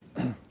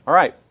All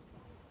right.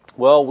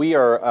 Well, we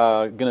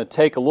are going to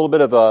take a little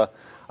bit of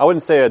I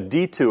wouldn't say a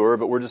detour,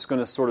 but we're just going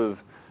to sort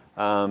of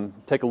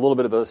take a little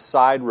bit of a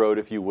side road,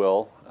 if you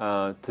will,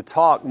 to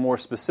talk more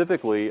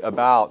specifically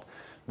about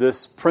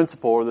this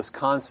principle or this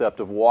concept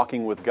of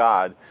walking with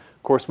God.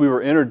 Of course, we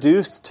were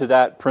introduced to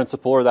that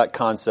principle or that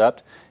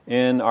concept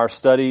in our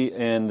study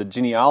in the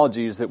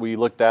genealogies that we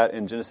looked at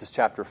in Genesis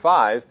chapter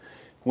 5.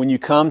 When you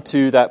come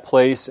to that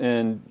place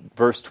in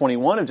verse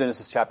 21 of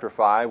Genesis chapter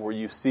 5 where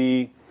you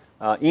see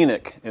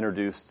Enoch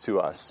introduced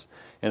to us.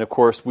 And of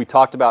course, we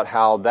talked about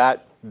how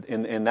that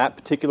in that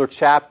particular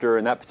chapter,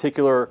 in that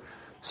particular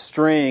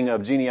string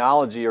of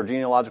genealogy or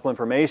genealogical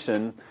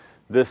information,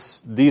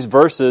 these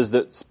verses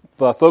that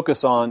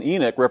focus on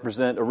Enoch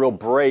represent a real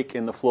break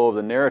in the flow of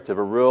the narrative,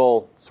 a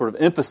real sort of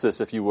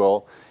emphasis, if you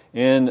will,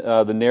 in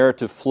the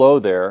narrative flow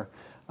there,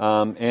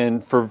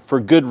 and for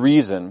good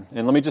reason.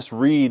 And let me just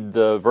read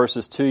the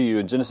verses to you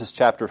in Genesis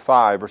chapter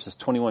 5, verses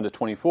 21 to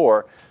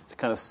 24, to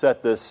kind of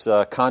set this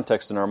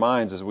context in our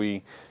minds as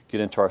we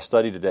get into our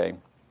study today.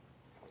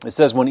 It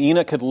says, when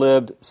Enoch had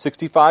lived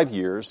 65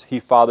 years,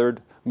 he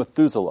fathered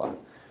Methuselah.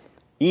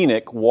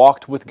 Enoch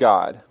walked with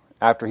God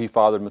after he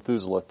fathered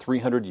Methuselah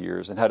 300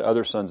 years and had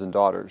other sons and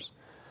daughters.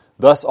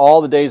 Thus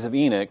all the days of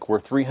Enoch were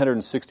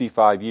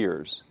 365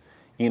 years.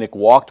 Enoch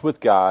walked with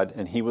God,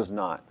 and he was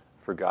not,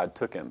 for God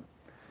took him.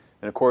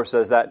 And of course,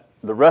 as the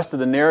rest of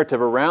the narrative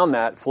around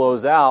that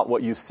flows out,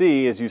 what you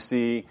see is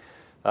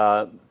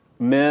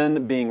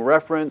men being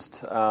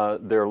referenced,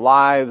 their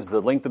lives,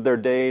 the length of their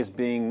days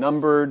being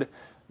numbered,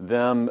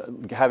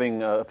 them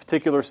having a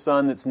particular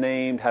son that's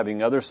named,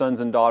 having other sons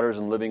and daughters,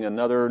 and living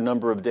another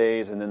number of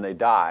days, and then they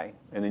die.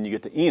 And then you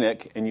get to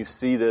Enoch, and you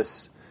see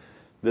this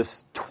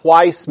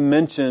twice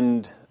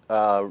mentioned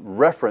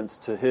reference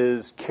to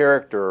his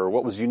character, or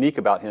what was unique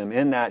about him,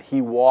 in that he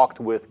walked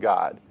with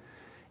God.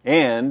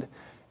 And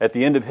at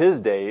the end of his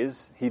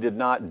days, he did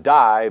not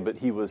die, but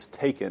he was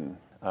taken.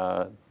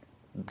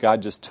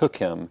 God just took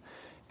him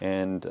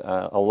and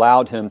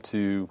allowed him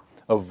to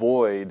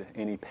avoid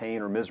any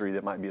pain or misery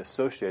that might be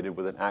associated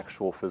with an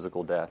actual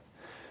physical death.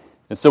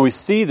 And so we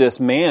see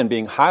this man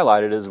being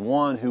highlighted as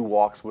one who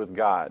walks with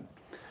God.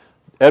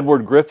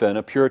 Edward Griffin,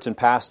 a Puritan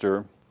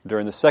pastor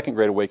during the Second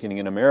Great Awakening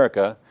in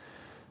America,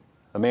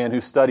 a man who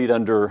studied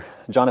under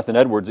Jonathan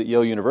Edwards at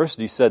Yale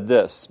University, said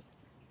this.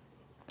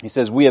 He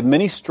says, "We have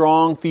many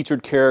strong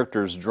featured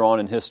characters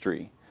drawn in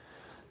history.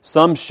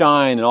 Some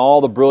shine in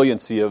all the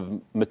brilliancy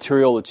of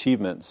material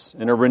achievements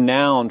and are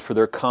renowned for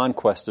their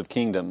conquest of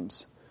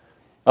kingdoms.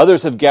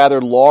 Others have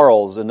gathered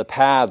laurels in the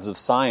paths of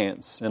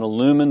science and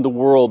illumined the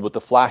world with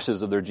the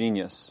flashes of their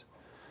genius.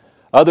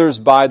 Others,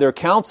 by their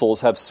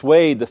counsels, have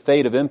swayed the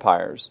fate of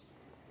empires,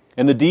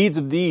 and the deeds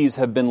of these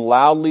have been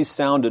loudly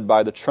sounded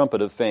by the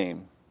trumpet of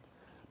fame.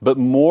 But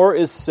more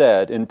is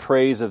said in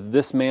praise of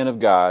this man of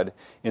God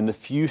in the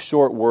few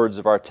short words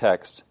of our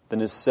text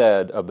than is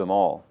said of them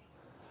all.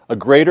 A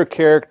greater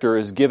character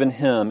is given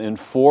him in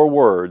 4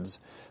 words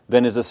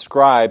than is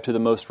ascribed to the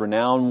most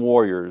renowned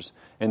warriors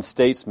and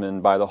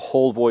statesmen by the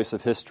whole voice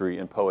of history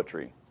and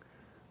poetry."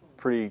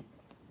 Pretty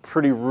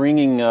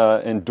ringing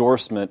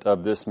endorsement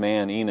of this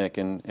man, Enoch,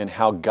 and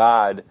how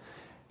God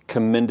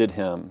commended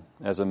him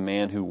as a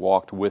man who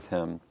walked with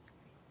him.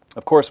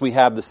 Of course, we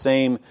have the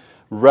same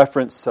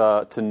reference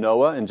to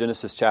Noah in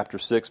Genesis chapter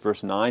 6,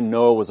 verse 9.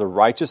 Noah was a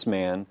righteous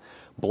man,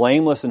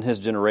 blameless in his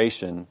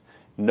generation.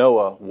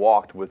 Noah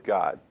walked with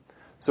God.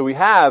 So we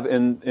have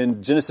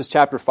in Genesis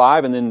chapter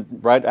 5, and then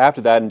right after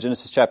that in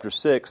Genesis chapter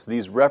 6,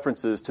 these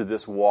references to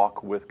this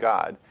walk with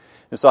God.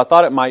 And so I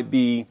thought it might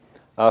be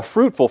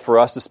fruitful for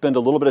us to spend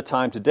a little bit of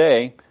time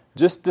today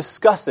just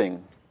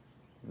discussing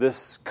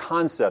this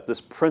concept,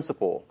 this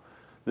principle,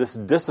 this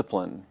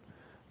discipline,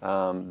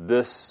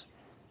 this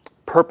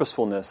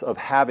purposefulness of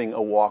having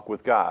a walk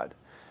with God.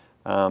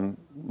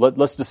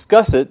 Let's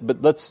discuss it,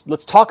 but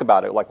let's talk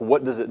about it. Like,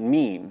 what does it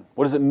mean?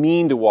 What does it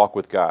mean to walk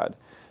with God?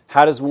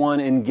 How does one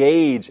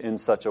engage in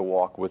such a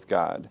walk with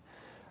God?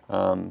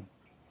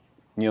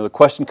 The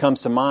question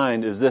comes to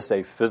mind, is this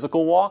a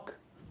physical walk?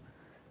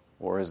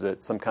 Or is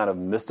it some kind of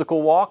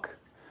mystical walk?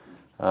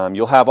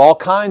 You'll have all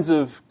kinds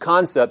of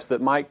concepts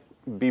that might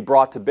be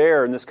brought to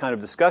bear in this kind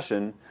of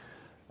discussion,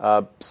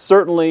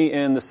 certainly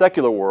in the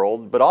secular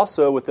world, but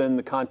also within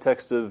the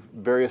context of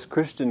various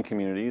Christian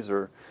communities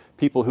or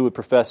people who would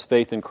profess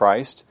faith in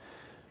Christ.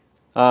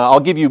 I'll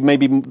give you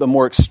maybe the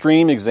more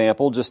extreme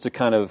example just to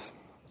kind of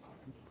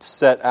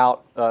set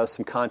out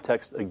some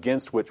context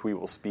against which we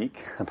will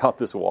speak about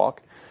this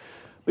walk.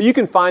 But you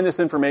can find this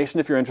information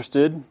if you're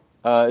interested.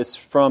 It's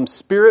from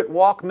Spirit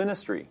Walk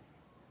Ministry.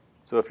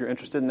 So if you're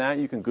interested in that,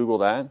 you can Google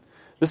that.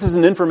 This is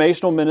an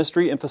informational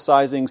ministry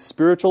emphasizing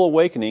spiritual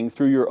awakening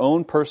through your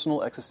own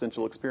personal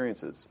existential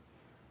experiences.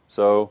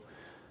 So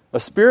a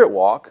spirit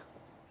walk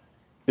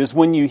is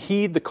when you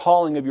heed the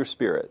calling of your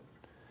spirit,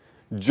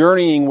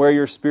 journeying where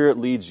your spirit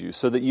leads you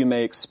so that you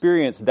may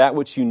experience that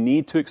which you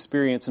need to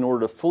experience in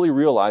order to fully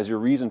realize your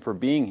reason for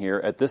being here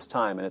at this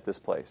time and at this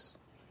place.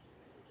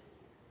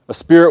 A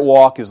spirit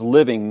walk is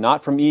living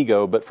not from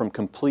ego, but from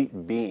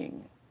complete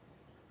being.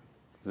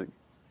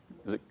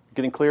 Is it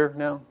getting clear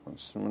now?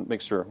 Let's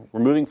make sure.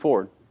 We're moving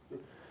forward.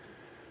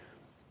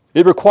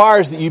 It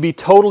requires that you be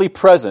totally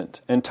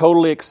present and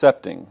totally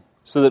accepting,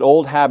 so that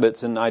old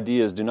habits and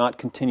ideas do not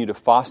continue to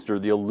foster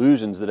the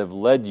illusions that have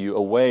led you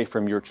away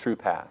from your true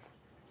path.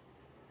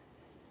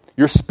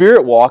 Your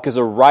spirit walk is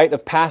a rite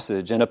of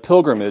passage and a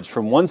pilgrimage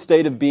from one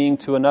state of being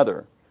to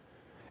another.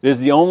 It is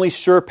the only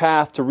sure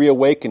path to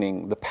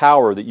reawakening the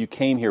power that you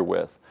came here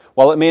with.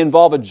 While it may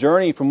involve a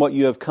journey from what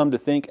you have come to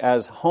think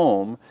as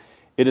home,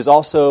 it is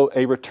also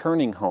a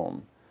returning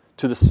home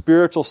to the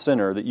spiritual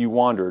center that you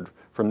wandered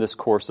from this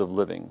course of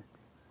living.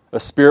 A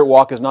spirit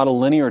walk is not a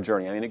linear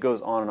journey. I mean, it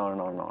goes on and on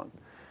and on and on.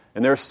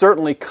 And there are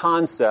certainly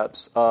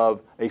concepts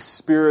of a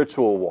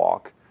spiritual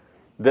walk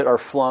that are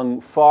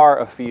flung far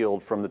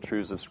afield from the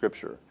truths of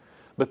Scripture.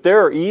 But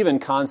there are even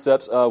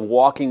concepts of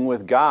walking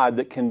with God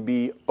that can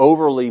be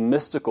overly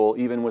mystical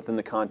even within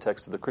the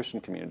context of the Christian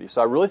community.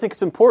 So I really think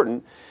it's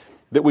important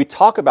that we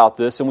talk about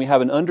this and we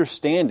have an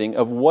understanding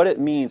of what it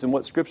means and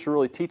what Scripture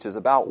really teaches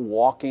about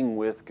walking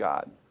with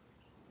God.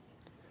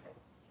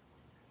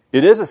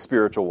 It is a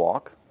spiritual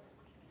walk.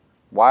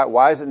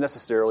 Why is it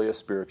necessarily a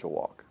spiritual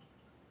walk?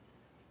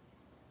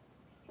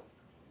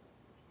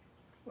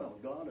 Well,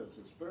 God is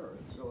a spirit,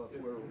 so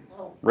if we're...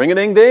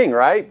 Ring-a-ding-ding,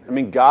 right? I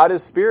mean, God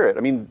is spirit. I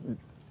mean...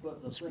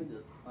 But the thing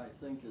that I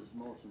think is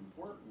most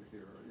important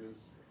here is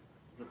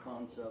the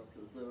concept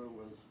that there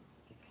was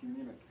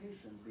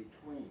communication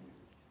between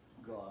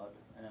God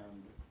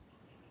and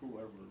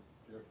whoever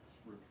it's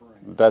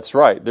referring to. That's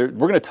right. We're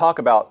going to talk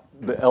about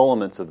the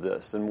elements of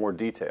this in more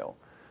detail.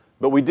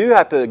 But we do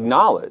have to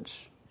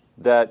acknowledge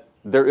that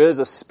there is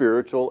a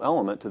spiritual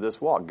element to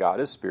this walk. God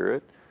is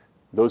spirit.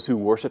 Those who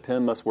worship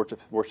Him must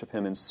worship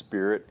Him in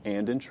spirit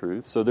and in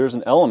truth. So there's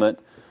an element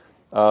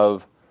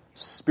of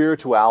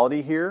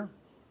spirituality here,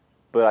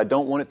 but I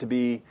don't want it to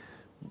be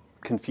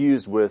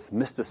confused with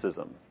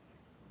mysticism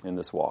in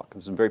this walk.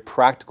 There's some very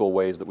practical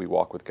ways that we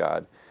walk with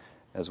God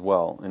as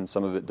well, and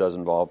some of it does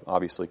involve,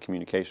 obviously,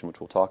 communication, which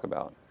we'll talk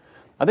about.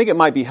 I think it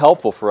might be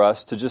helpful for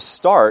us to just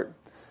start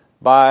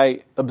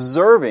by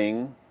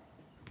observing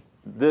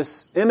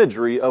this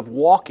imagery of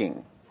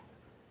walking.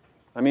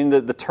 I mean,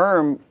 the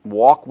term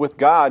 "walk with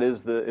God"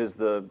 is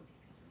the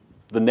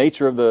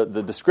nature of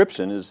the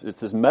description. It's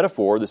this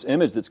metaphor, this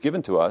image that's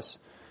given to us.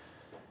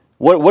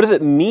 What does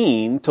it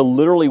mean to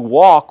literally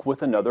walk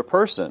with another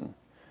person?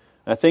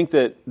 And I think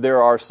that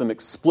there are some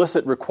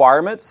explicit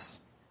requirements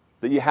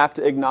that you have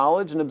to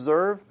acknowledge and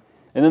observe,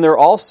 and then there are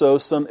also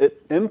some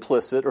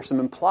implicit or some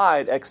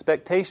implied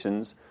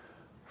expectations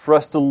for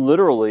us to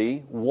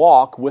literally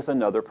walk with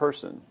another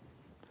person.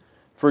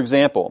 For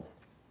example,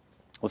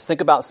 let's think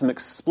about some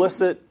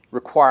explicit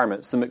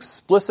requirements, some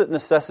explicit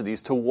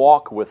necessities to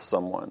walk with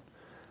someone.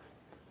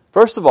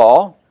 First of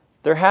all,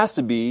 there has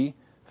to be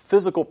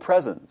physical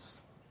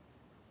presence.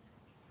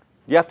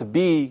 You have to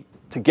be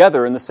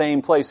together in the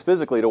same place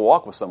physically to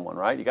walk with someone,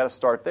 right? You got to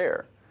start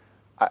there.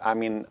 I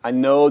mean, I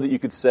know that you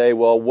could say,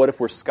 well, what if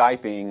we're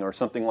Skyping or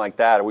something like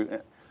that?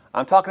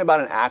 I'm talking about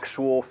an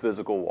actual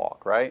physical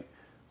walk, right?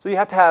 So you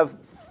have to have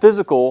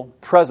physical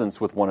presence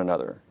with one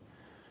another.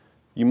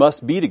 You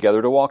must be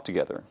together to walk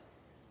together.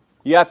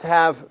 You have to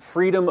have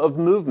freedom of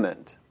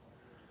movement.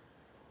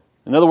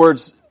 In other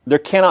words, there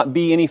cannot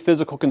be any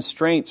physical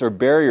constraints or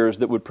barriers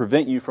that would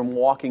prevent you from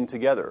walking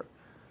together.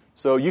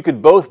 So you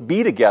could both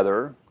be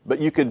together, but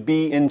you could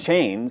be in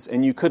chains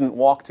and you couldn't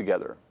walk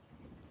together.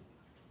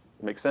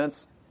 Make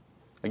sense?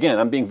 Again,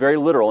 I'm being very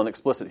literal and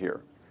explicit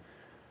here.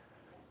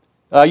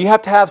 You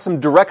have to have some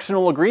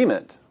directional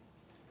agreement.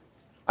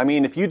 I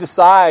mean, if you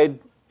decide,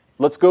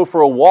 let's go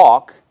for a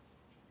walk,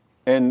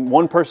 and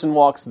one person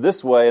walks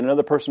this way and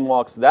another person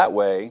walks that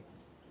way,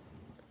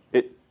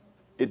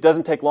 it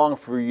doesn't take long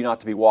for you not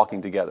to be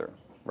walking together,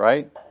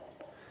 right?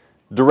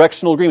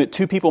 Directional agreement.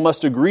 Two people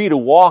must agree to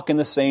walk in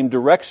the same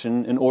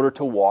direction in order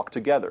to walk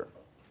together.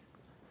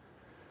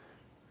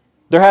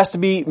 There has to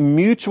be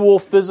mutual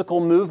physical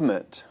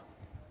movement.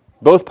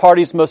 Both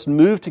parties must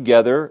move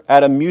together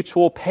at a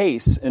mutual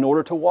pace in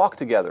order to walk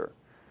together.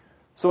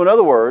 So in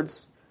other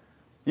words,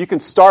 you can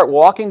start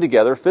walking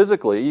together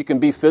physically. You can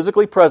be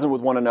physically present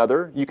with one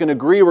another. You can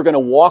agree we're going to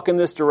walk in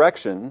this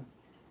direction.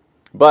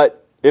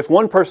 But if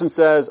one person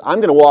says, I'm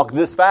going to walk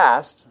this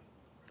fast,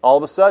 all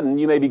of a sudden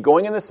you may be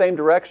going in the same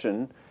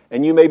direction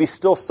and you may be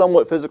still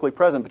somewhat physically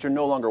present, but you're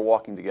no longer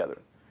walking together.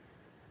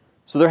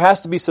 So there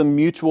has to be some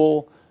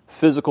mutual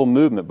physical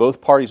movement.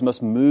 Both parties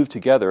must move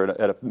together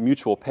at a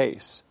mutual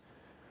pace.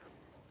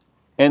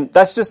 And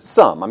that's just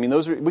some. I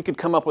mean, we could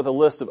come up with a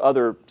list of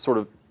other sort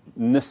of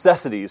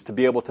necessities to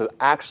be able to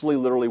actually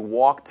literally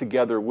walk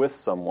together with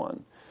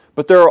someone.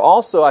 But there are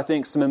also, I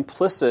think, some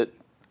implicit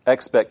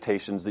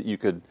expectations that you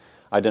could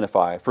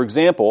identify. For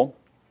example,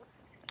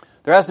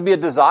 there has to be a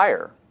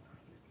desire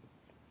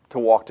to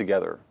walk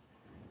together.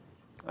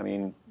 I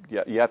mean,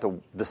 you have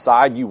to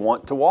decide you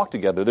want to walk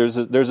together. There's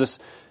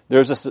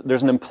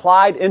an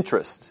implied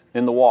interest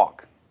in the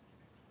walk.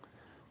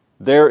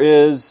 There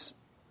is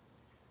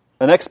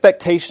an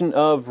expectation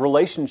of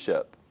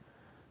relationship.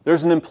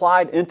 There's an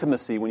implied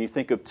intimacy when you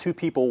think of two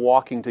people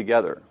walking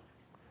together.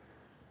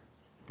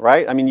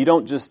 right? I mean, you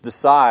don't just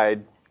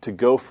decide to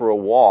go for a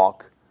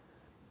walk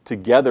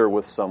together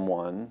with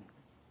someone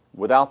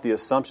without the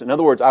assumption. In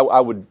other words, I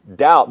would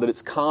doubt that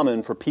it's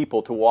common for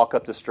people to walk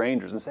up to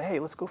strangers and say, hey,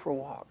 let's go for a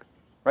walk.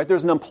 Right?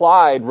 There's an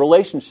implied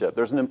relationship.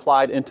 There's an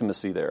implied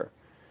intimacy there.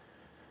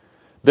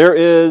 There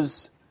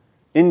is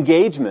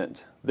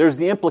engagement. There's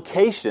the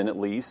implication, at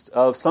least,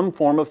 of some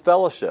form of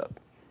fellowship.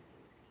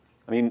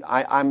 I mean,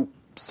 I'm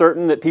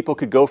certain that people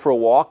could go for a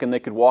walk and they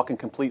could walk in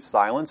complete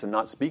silence and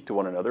not speak to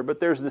one another, but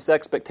there's this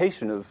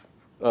expectation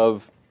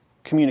of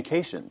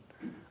communication,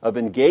 of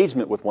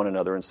engagement with one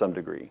another in some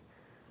degree.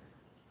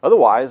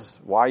 Otherwise,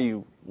 why are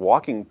you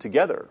walking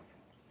together?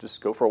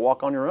 Just go for a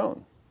walk on your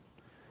own.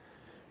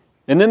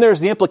 And then there's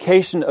the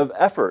implication of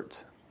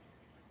effort.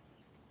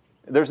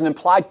 There's an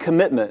implied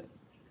commitment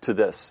to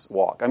this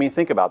walk. I mean,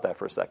 think about that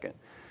for a second.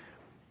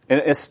 And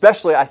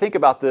especially, I think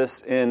about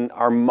this in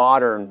our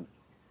modern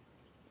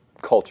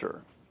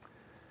culture.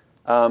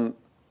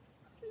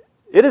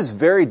 It is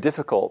very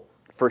difficult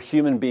for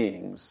human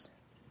beings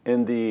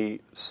in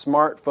the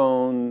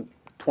smartphone,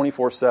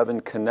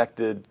 24/7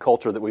 connected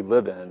culture that we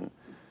live in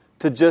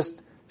to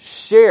just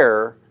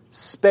share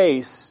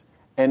space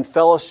and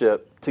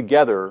fellowship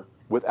together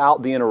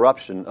without the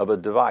interruption of a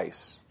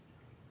device,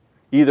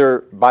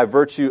 either by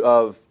virtue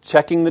of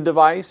checking the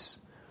device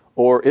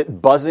or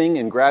it buzzing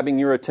and grabbing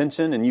your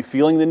attention and you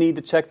feeling the need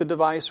to check the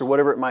device or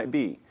whatever it might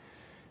be.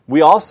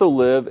 We also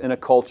live in a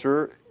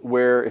culture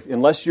where,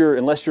 unless you're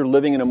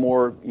living in a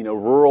more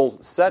rural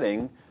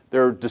setting,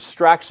 there are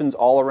distractions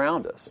all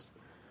around us.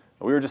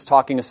 We were just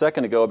talking a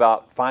second ago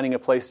about finding a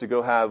place to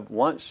go have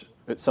lunch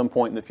at some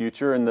point in the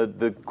future, and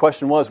the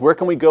question was, where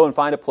can we go and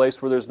find a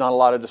place where there's not a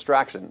lot of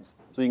distractions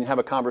so you can have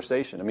a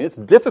conversation? I mean, it's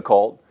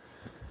difficult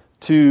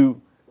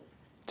to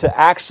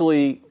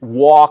actually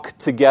walk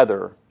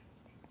together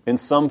in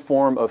some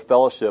form of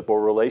fellowship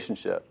or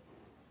relationship.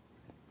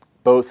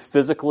 Both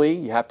physically,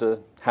 you have to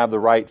have the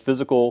right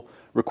physical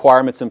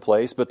requirements in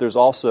place, but there's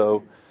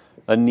also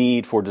a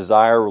need for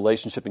desire,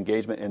 relationship,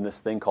 engagement, and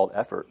this thing called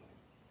effort.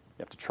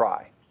 You have to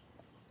try.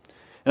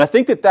 And I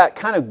think that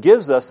kind of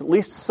gives us at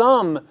least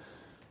some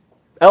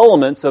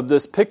elements of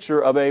this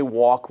picture of a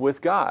walk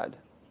with God.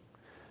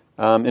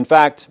 In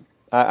fact,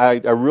 I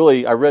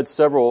read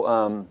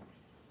several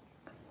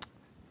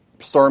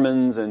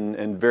sermons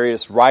and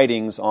various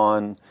writings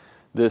on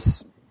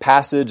this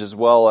passage as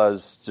well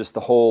as just the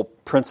whole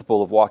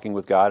principle of walking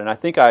with God. And I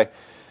think I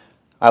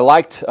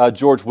liked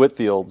George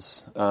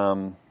Whitfield's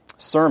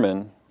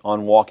sermon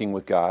on walking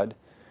with God.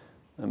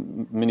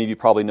 Many of you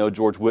probably know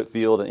George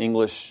Whitfield, an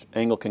English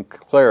Anglican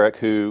cleric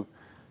who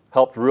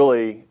helped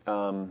really,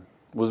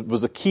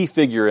 was a key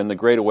figure in the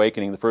Great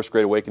Awakening, the first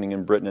Great Awakening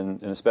in Britain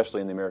and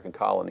especially in the American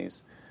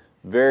colonies.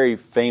 Very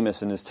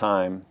famous in his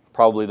time,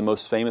 probably the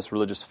most famous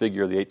religious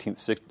figure of the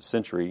 18th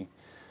century.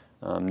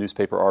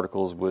 Newspaper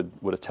articles would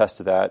attest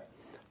to that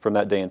from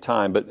that day and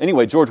time. But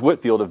anyway, George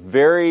Whitfield, a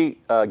very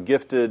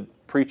gifted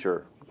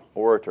preacher,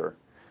 orator,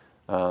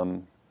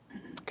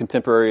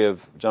 contemporary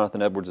of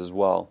Jonathan Edwards as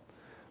well.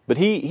 But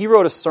he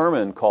wrote a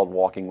sermon called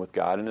Walking with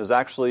God, and it was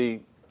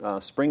actually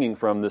springing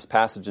from this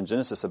passage in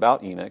Genesis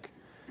about Enoch.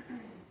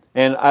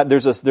 And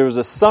there was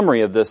a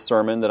summary of this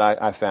sermon that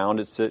I found.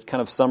 It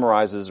kind of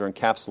summarizes or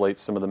encapsulates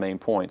some of the main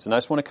points. And I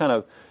just want to kind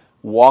of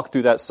walk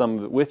through that some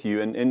of it with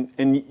you.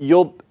 And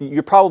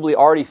you're probably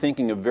already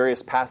thinking of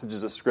various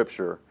passages of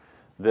Scripture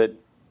that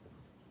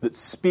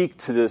speak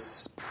to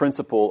this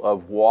principle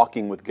of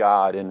walking with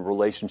God in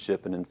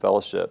relationship and in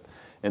fellowship.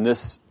 And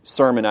this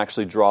sermon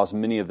actually draws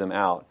many of them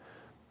out.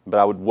 But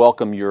I would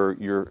welcome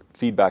your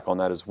feedback on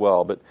that as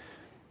well. But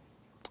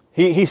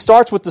he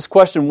starts with this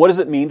question, what does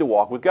it mean to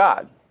walk with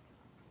God?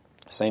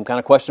 Same kind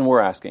of question we're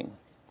asking.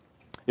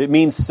 It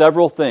means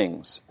several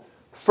things.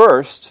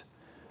 First,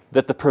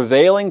 that the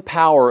prevailing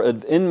power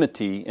of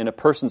enmity in a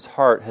person's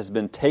heart has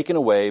been taken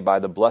away by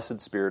the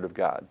blessed Spirit of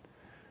God.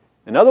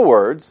 In other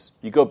words,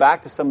 you go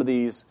back to some of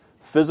these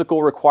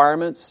physical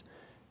requirements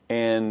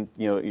and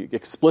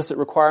explicit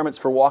requirements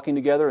for walking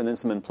together and then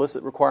some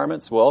implicit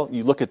requirements. Well,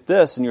 you look at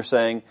this and you're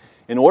saying,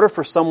 in order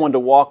for someone to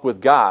walk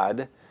with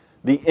God,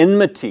 the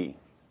enmity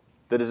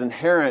that is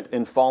inherent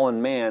in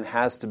fallen man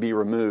has to be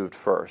removed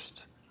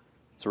first.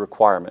 It's a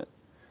requirement.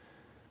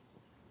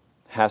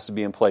 It has to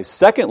be in place.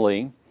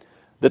 Secondly,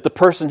 that the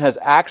person has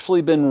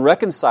actually been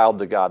reconciled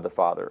to God the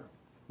Father,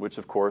 which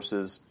of course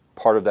is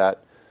part of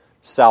that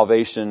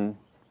salvation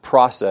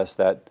process,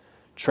 that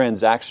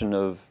transaction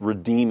of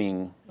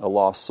redeeming a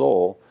lost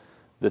soul,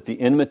 that the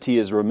enmity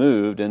is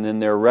removed and then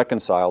they're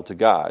reconciled to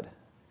God.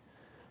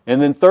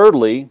 And then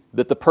thirdly,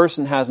 that the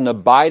person has an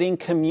abiding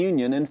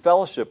communion and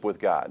fellowship with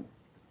God.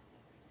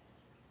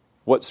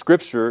 What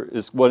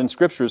in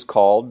Scripture is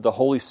called the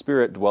Holy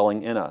Spirit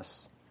dwelling in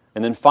us.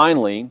 And then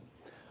finally,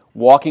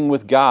 walking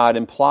with God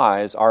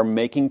implies our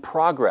making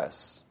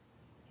progress,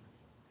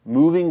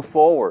 moving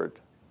forward,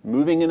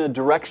 moving in a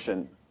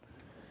direction,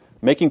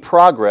 making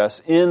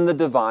progress in the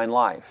divine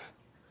life.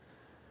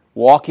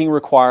 Walking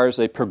requires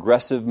a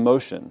progressive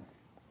motion.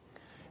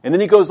 And then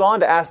he goes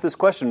on to ask this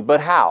question, but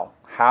how?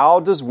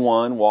 How does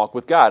one walk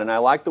with God? And I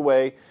like the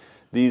way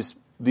these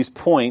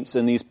points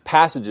and these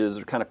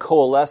passages kind of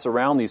coalesce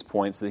around these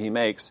points that he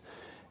makes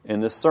in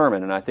this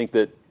sermon. And I think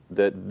that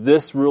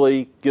this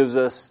really gives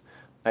us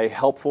a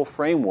helpful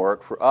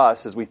framework for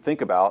us as we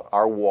think about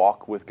our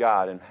walk with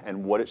God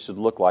and what it should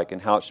look like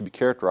and how it should be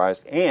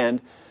characterized,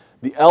 and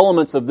the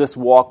elements of this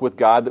walk with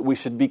God that we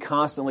should be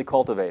constantly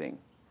cultivating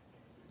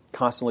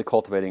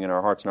in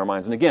our hearts and our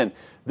minds. And again,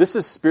 this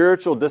is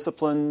Spiritual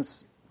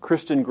Disciplines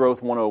Christian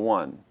Growth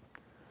 101.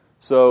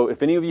 So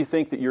if any of you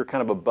think that you're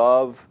kind of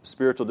above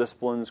Spiritual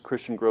Disciplines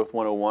Christian Growth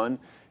 101,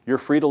 you're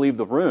free to leave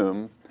the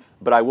room,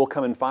 but I will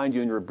come and find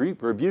you and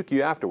rebuke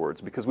you afterwards,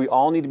 because we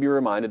all need to be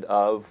reminded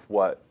of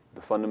what?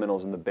 The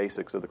fundamentals and the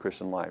basics of the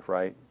Christian life,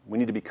 right? We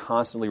need to be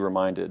constantly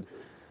reminded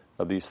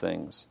of these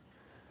things.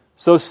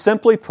 So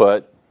simply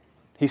put,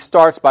 he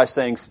starts by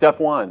saying,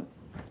 step one,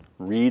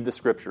 read the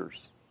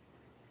Scriptures.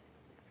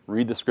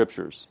 Read the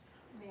Scriptures.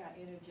 May I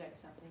interject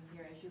something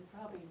here? As you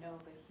probably know,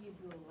 the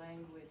Hebrew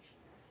language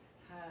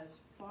has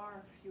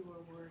far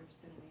fewer words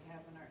than we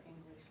have in our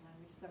English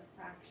language. It's a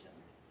fraction.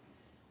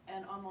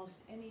 And almost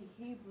any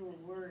Hebrew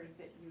word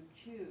that you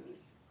choose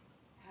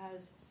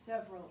has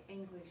several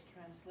English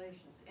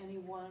translations, any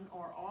one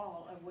or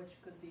all of which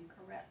could be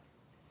correct.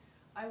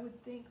 I would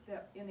think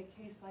that in a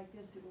case like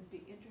this, it would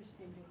be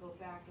interesting to go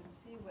back and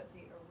see what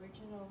the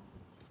original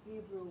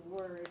Hebrew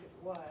word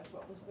was,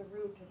 what was the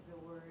root of the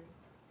word.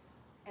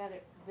 And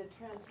the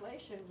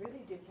translation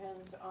really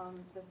depends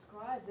on the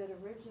scribe that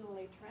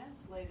originally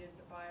translated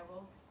the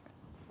Bible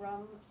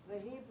from the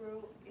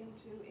Hebrew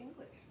into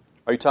English.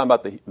 Are you talking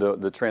about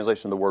the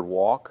translation of the word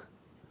walk?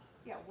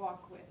 Yeah,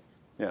 walk with.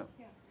 Yeah.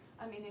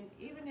 I mean,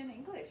 even in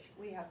English,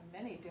 we have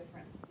many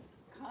different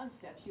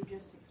concepts. You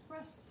just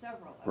expressed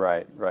several of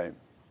them. Right.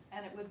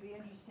 And it would be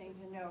interesting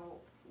to know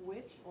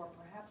which, or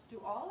perhaps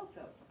do all of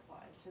those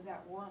apply to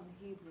that one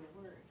Hebrew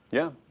word.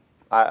 Yeah.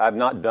 I've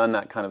not done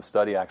that kind of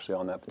study, actually,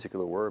 on that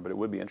particular word, but it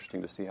would be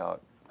interesting to see how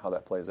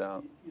that plays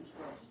out. You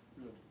stress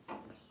that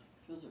it's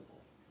physical,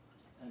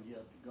 and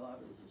yet God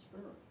is a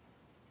spirit.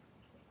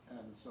 And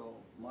so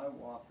my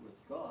walk with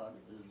God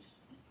is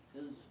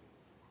His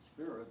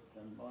spirit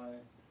and my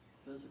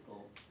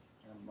physical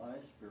and my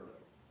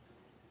spirit.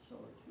 So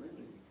it's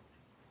really...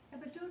 Yeah,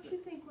 but don't you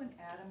think when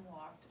Adam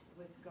walked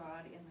with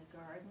God in the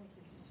garden,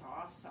 he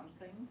saw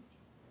something?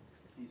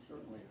 He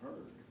certainly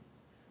heard.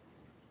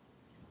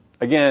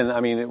 Again,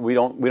 I mean, we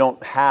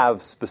don't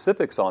have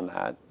specifics on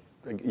that.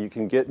 You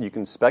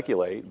can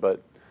speculate,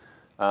 but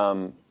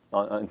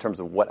in terms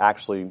of what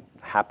actually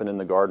happened in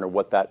the garden or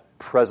what that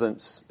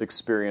presence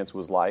experience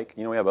was like.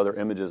 We have other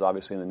images,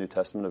 obviously, in the New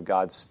Testament of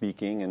God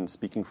speaking and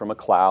speaking from a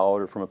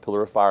cloud or from a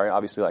pillar of fire,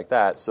 obviously like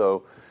that.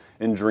 So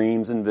in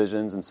dreams and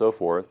visions and so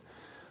forth.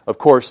 Of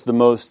course, the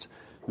most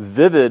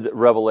vivid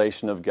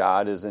revelation of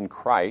God is in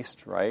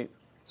Christ, right?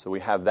 So we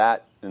have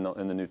that in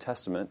the New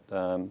Testament,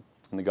 in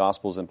the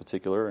Gospels in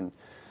particular. And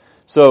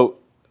so,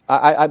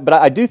 but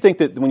I do think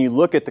that when you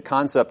look at the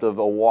concept of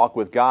a walk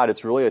with God,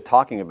 it's really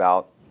talking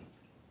about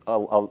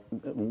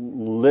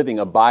living,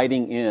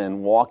 abiding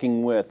in,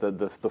 walking with,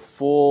 the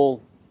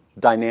full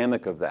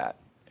dynamic of that.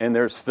 And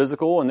there's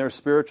physical and there's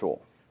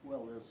spiritual.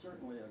 Well, there's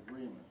certainly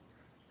agreement.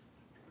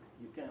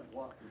 You can't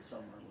walk with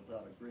someone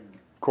without agreement.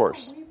 Of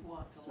course. Oh, we've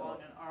walked along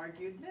and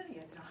argued many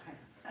a time.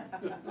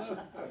 Well,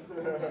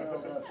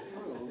 that's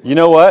true. You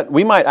know what?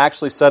 We might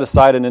actually set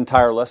aside an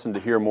entire lesson to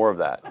hear more of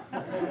that.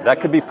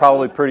 That could be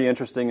probably pretty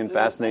interesting and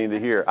fascinating to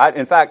hear.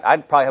 In fact,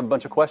 I'd probably have a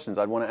bunch of questions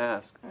I'd want to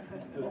ask.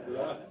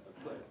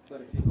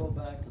 But if you go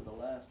back to the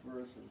last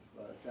verse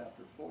of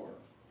chapter 4,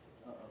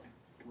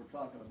 we're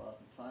talking about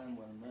the time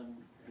when men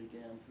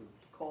began to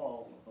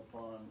call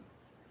upon,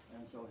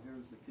 and so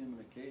here's the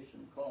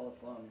communication, call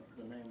upon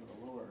the name of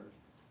the Lord,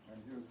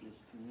 and here's this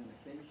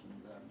communication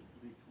then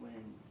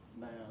between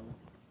man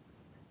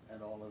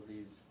and all of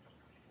these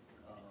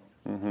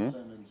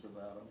descendants of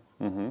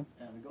Adam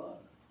and God.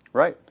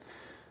 Right.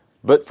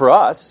 But for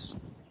us,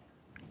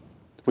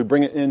 if we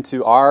bring it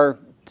into our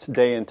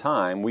day and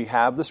time, we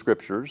have the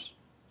Scriptures.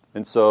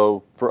 And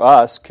so, for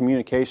us,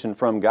 communication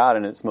from God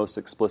in its most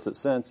explicit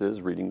sense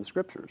is reading the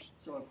Scriptures.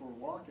 So if we're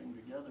walking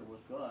together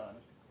with God,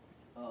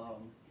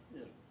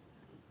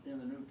 in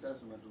the New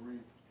Testament it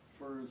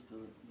refers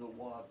to the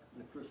walk,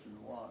 the Christian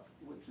walk,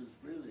 which is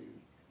really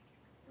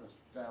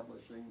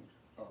establishing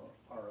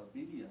our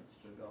obedience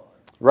to God.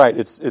 Right,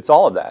 it's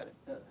all of that.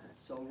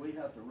 So we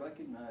have to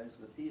recognize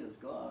that He is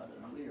God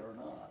and we are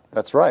not.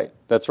 That's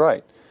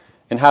right.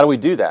 And how do we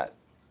do that?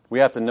 We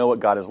have to know what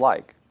God is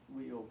like.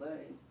 We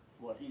obey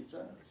what He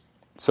says.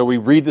 So we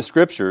read the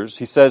Scriptures.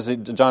 He says,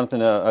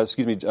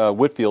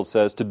 Whitfield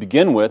says, to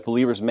begin with,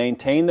 believers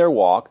maintain their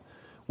walk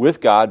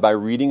with God by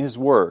reading His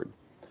Word.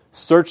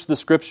 Search the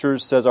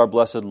Scriptures, says our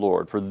blessed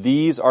Lord, for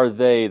these are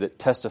they that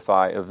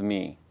testify of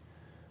me.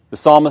 The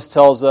psalmist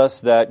tells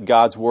us that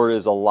God's Word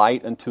is a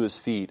light unto his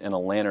feet and a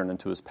lantern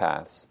unto his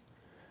paths.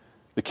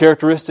 The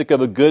characteristic of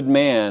a good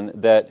man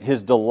that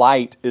his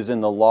delight is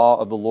in the law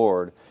of the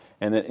Lord,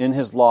 and that in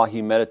his law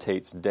he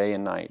meditates day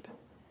and night.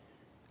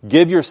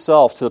 Give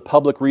yourself to the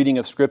public reading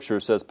of Scripture,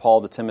 says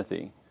Paul to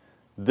Timothy.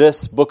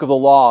 This book of the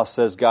law,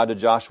 says God to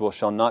Joshua,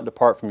 shall not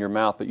depart from your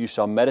mouth, but you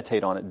shall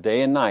meditate on it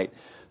day and night,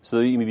 so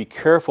that you may be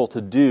careful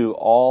to do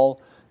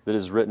all that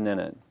is written in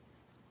it.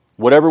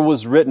 Whatever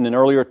was written in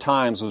earlier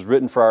times was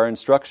written for our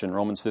instruction,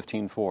 Romans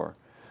 15:4.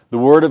 The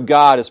word of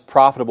God is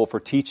profitable for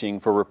teaching,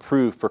 for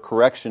reproof, for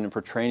correction, and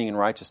for training in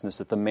righteousness,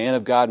 that the man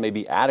of God may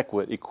be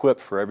adequate,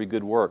 equipped for every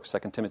good work,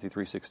 2 Timothy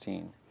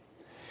 3:16.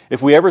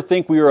 If we ever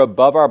think we are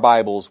above our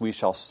Bibles, we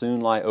shall soon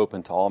lie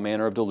open to all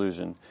manner of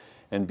delusion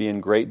and be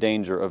in great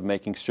danger of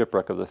making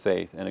shipwreck of the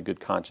faith and a good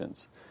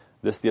conscience.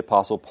 This the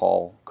Apostle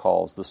Paul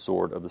calls the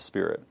sword of the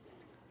Spirit.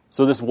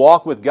 So this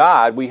walk with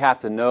God, we have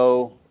to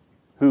know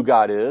who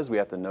God is. We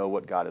have to know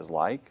what God is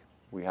like.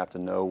 We have to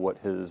know what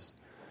His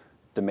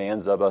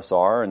demands of us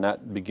are, and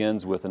that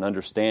begins with an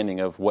understanding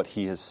of what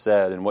He has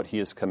said and what He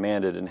has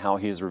commanded and how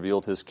He has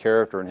revealed His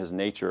character and His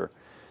nature.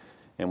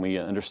 And we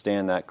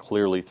understand that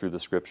clearly through the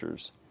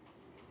Scriptures.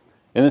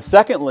 And then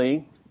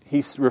secondly,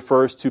 he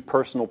refers to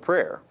personal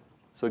prayer.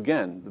 So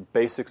again, the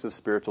basics of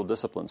spiritual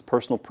disciplines,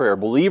 personal prayer.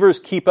 Believers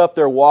keep up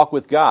their walk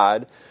with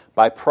God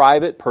by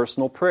private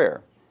personal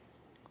prayer.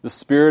 The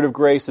Spirit of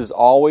grace is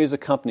always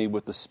accompanied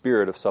with the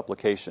spirit of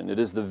supplication. It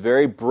is the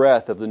very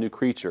breath of the new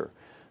creature,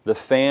 the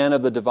fan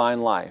of the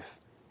divine life.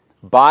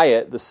 By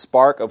it, the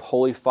spark of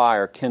holy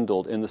fire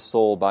kindled in the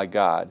soul by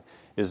God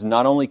is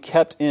not only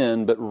kept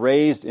in, but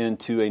raised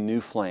into a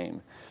new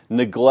flame.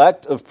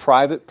 Neglect of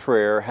private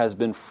prayer has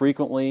been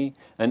frequently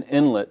an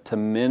inlet to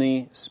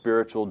many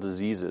spiritual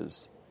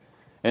diseases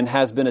and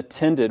has been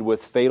attended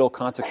with fatal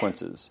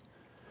consequences.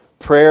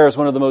 Prayer is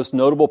one of the most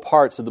notable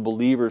parts of the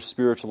believer's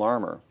spiritual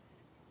armor.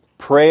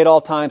 Pray at all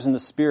times in the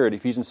Spirit,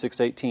 Ephesians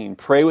 6:18.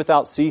 Pray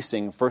without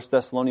ceasing, 1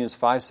 Thessalonians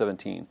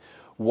 5:17.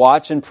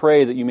 Watch and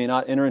pray that you may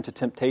not enter into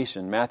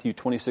temptation, Matthew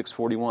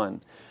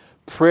 26:41.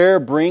 Prayer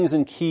brings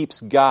and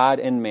keeps God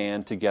and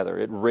man together.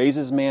 It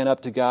raises man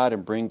up to God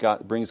and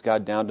brings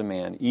God down to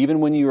man. Even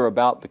when you are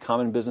about the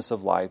common business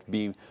of life,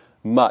 be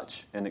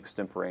much in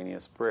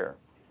extemporaneous prayer.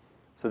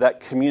 So that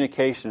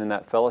communication and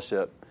that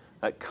fellowship,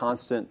 that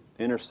constant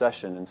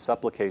intercession and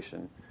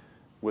supplication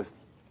with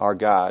our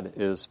God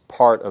is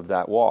part of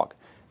that walk.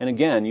 And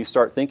again, you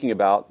start thinking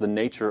about the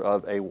nature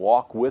of a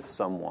walk with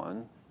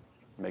someone.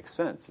 It makes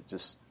sense. It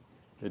just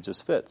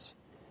fits.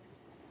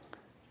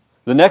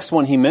 The next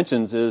one he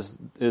mentions is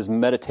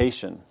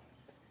meditation.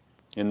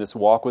 In this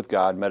walk with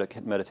God,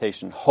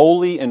 meditation.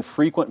 Holy and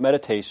frequent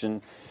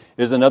meditation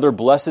is another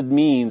blessed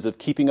means of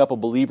keeping up a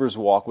believer's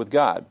walk with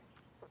God.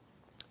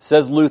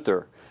 Says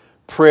Luther,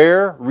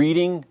 prayer,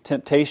 reading,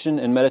 temptation,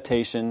 and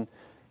meditation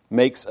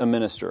makes a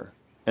minister,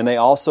 and they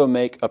also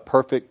make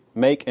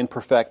and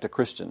perfect a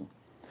Christian.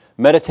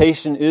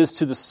 Meditation is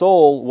to the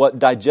soul what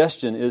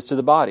digestion is to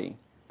the body.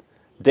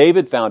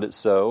 David found it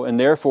so, and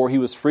therefore he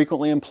was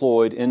frequently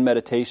employed in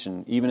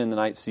meditation, even in the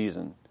night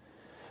season.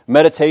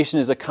 Meditation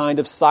is a kind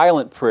of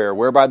silent prayer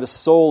whereby the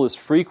soul is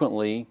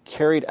frequently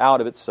carried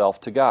out of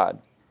itself to God.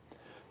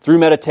 Through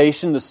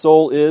meditation, the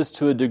soul is,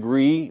 to a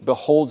degree,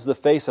 beholds the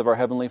face of our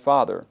Heavenly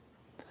Father.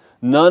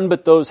 None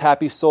but those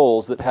happy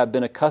souls that have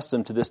been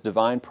accustomed to this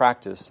divine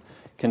practice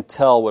can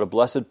tell what a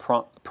blessed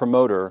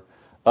promoter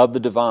of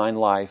the divine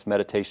life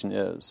meditation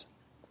is.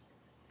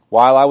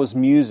 While I was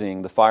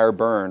musing, the fire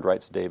burned,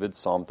 writes David,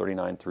 Psalm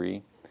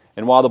 39:3.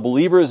 And while the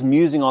believer is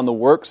musing on the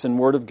works and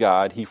word of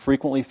God, he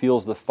frequently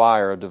feels the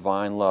fire of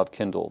divine love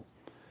kindled,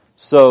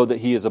 so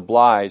that he is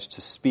obliged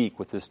to speak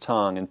with his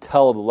tongue and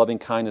tell of the loving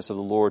kindness of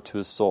the Lord to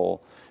his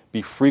soul.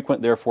 Be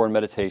frequent, therefore, in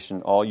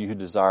meditation, all you who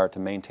desire to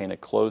maintain a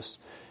close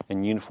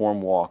and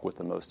uniform walk with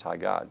the Most High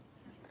God.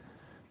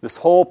 This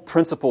whole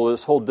principle,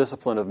 this whole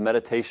discipline of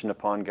meditation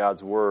upon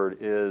God's Word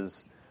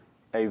is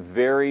a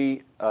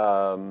very,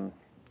 a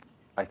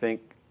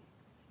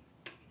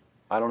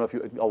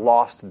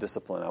lost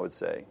discipline, I would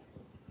say,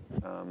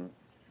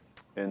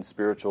 in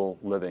spiritual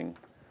living.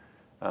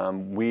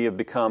 We have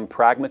become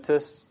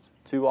pragmatists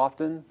too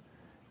often,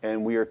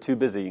 and we are too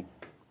busy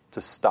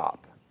to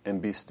stop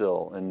and be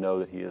still and know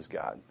that He is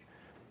God.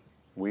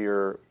 We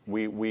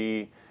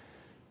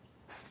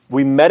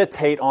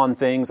meditate on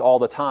things all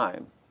the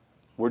time.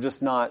 We're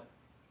just not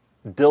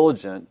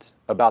diligent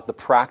about the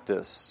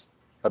practice,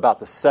 about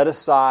the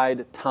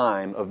set-aside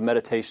time of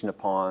meditation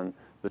upon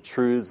the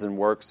truths and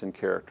works and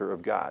character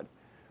of God.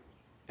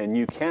 And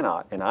you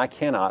cannot, and I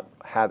cannot,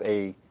 have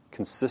a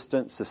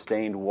consistent,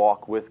 sustained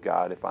walk with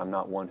God if I'm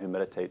not one who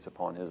meditates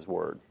upon His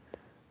Word.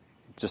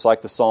 Just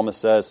like the psalmist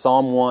says,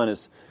 Psalm 1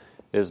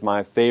 is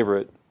my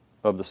favorite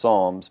of the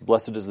Psalms.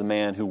 Blessed is the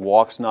man who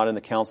walks not in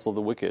the counsel of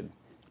the wicked,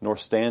 nor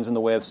stands in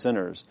the way of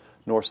sinners,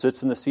 nor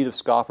sits in the seat of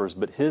scoffers,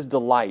 but his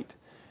delight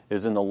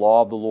is in the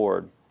law of the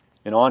Lord,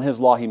 and on His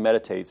law he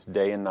meditates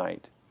day and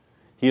night.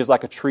 He is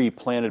like a tree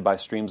planted by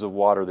streams of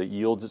water that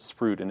yields its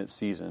fruit in its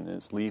season, and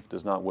its leaf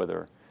does not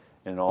wither,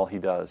 and in all he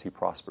does he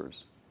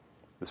prospers.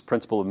 This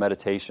principle of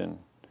meditation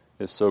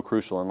is so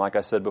crucial, and like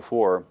I said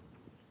before,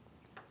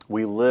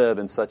 we live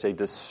in such a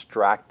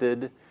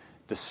distracted,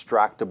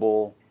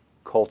 distractible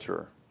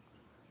culture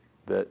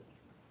that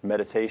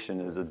meditation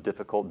is a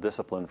difficult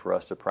discipline for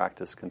us to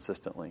practice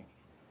consistently.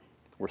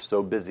 We're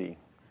so busy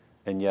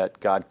And yet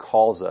God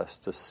calls us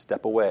to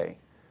step away,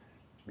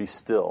 be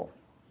still,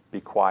 be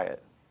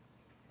quiet.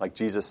 Like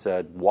Jesus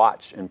said,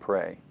 watch and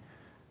pray.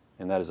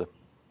 And that is a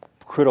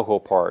critical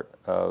part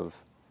of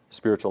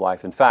spiritual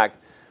life. In fact,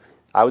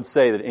 I would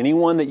say that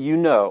anyone that you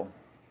know,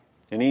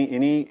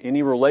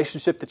 any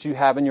relationship that you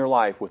have in your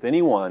life with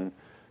anyone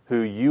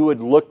who you would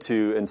look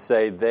to and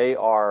say they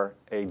are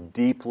a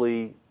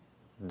deeply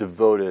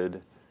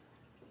devoted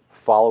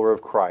follower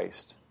of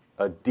Christ,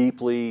 a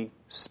deeply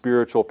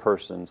spiritual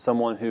person,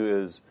 someone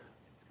who is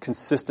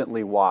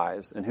consistently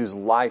wise and whose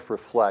life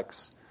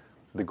reflects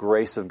the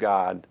grace of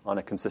God on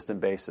a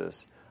consistent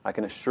basis, I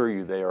can assure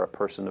you they are a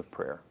person of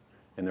prayer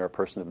and they're a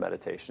person of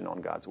meditation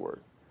on God's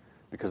Word,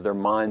 because their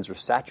minds are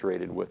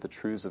saturated with the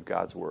truths of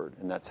God's Word,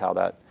 and that's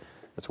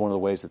one of the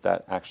ways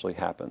that actually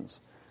happens.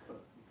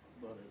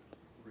 But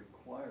it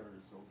requires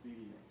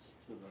obedience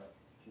to that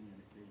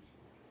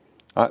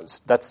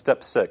communication. That's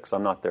step 6.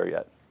 I'm not there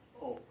yet.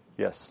 Oh.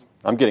 Yes,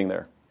 I'm getting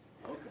there.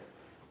 Okay.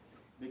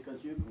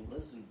 Because you can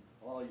listen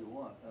all you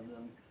want and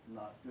then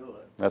not do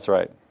it. That's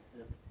right.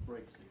 It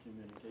breaks the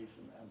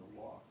communication and the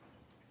walk.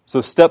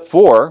 So step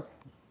 4,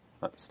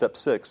 step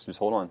 6, just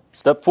hold on.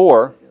 Step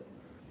 4,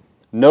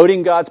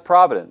 noting God's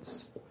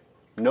providence.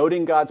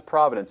 Noting God's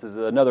providence is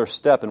another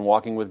step in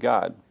walking with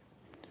God.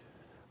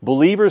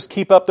 Believers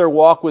keep up their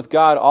walk with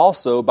God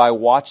also by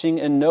watching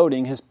and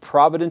noting His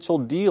providential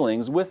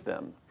dealings with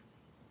them.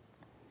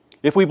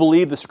 If we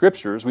believe the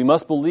Scriptures, we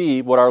must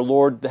believe what our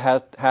Lord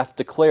hath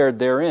declared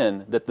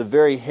therein, that the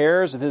very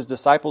hairs of His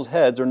disciples'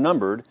 heads are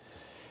numbered,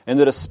 and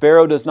that a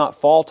sparrow does not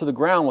fall to the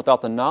ground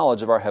without the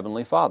knowledge of our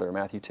Heavenly Father.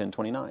 Matthew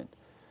 10:29.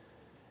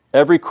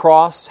 Every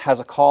cross has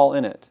a call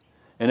in it,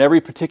 and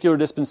every particular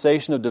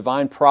dispensation of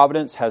divine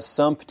providence has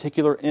some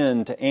particular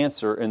end to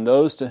answer in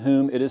those to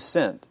whom it is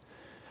sent.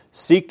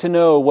 Seek to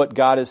know what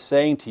God is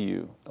saying to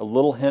you. A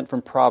little hint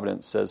from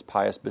providence, says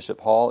pious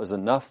Bishop Hall, is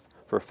enough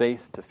for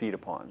faith to feed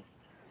upon.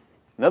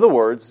 In other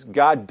words,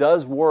 God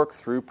does work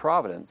through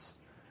providence.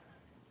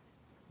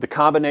 The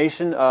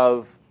combination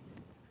of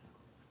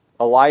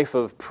a life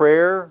of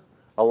prayer,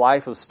 a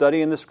life of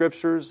study in the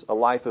Scriptures, a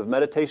life of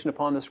meditation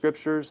upon the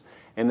Scriptures,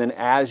 and then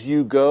as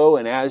you go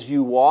and as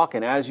you walk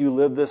and as you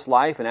live this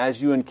life and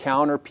as you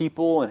encounter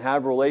people and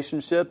have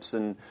relationships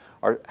and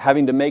are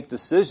having to make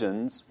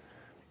decisions,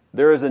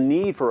 there is a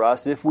need for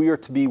us, if we are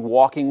to be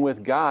walking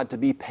with God, to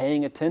be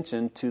paying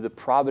attention to the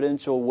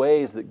providential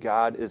ways that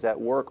God is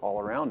at work all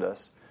around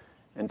us,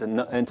 and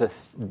to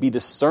be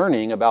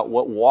discerning about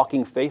what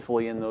walking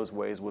faithfully in those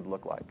ways would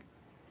look like.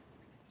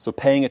 So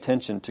paying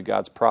attention to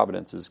God's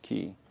providence is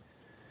key.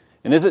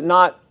 And is it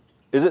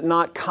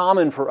not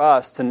common for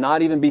us to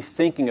not even be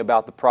thinking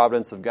about the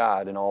providence of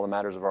God in all the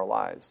matters of our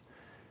lives?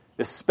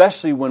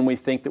 Especially when we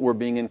think that we're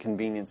being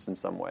inconvenienced in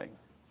some way,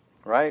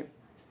 right?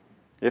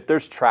 If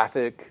there's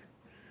traffic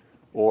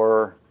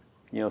or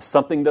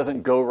something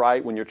doesn't go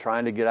right when you're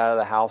trying to get out of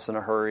the house in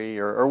a hurry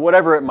or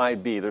whatever it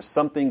might be, there's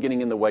something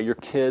getting in the way. Your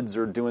kids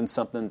are doing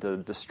something to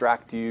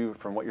distract you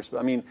from what you're supposed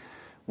to. I mean,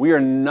 we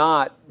are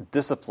not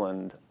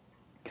disciplined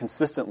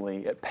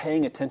consistently at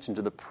paying attention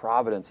to the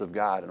providence of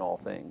God in all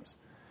things.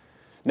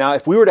 Now,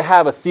 if we were to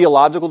have a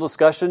theological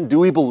discussion, do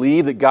we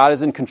believe that God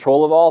is in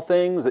control of all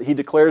things, that He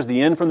declares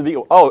the end from the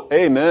beginning? Oh,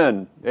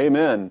 amen,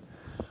 amen.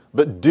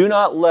 But do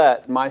not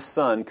let my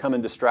son come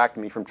and distract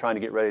me from trying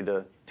to get ready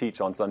to teach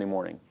on Sunday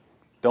morning.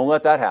 Don't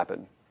let that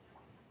happen.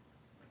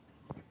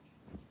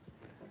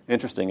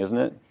 Interesting, isn't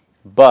it?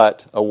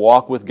 But a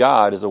walk with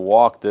God is a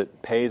walk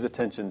that pays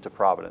attention to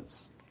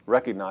providence,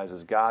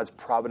 recognizes God's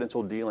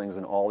providential dealings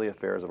in all the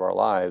affairs of our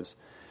lives,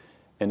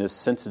 and is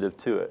sensitive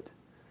to it.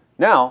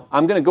 Now,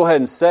 I'm going to go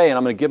ahead and say, and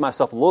I'm going to give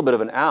myself a little bit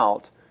of an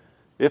out,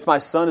 if my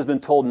son has been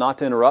told not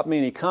to interrupt me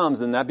and he comes,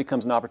 then that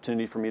becomes an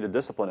opportunity for me to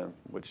discipline him,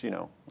 which,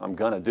 I'm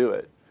going to do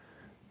it.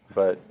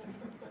 But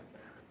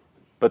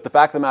the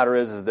fact of the matter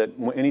is that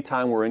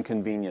anytime we're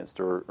inconvenienced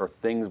or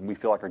things we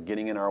feel like are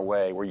getting in our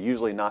way, we're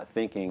usually not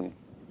thinking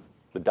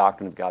the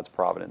doctrine of God's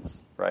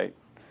providence, right?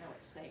 No,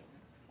 it's Satan.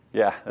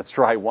 Yeah, that's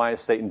right. Why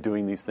is Satan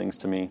doing these things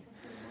to me?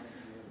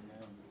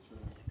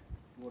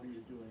 What are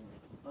you doing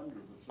under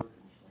the circumstances?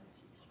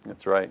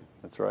 That's right.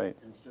 That's right.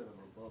 Instead of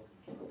above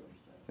the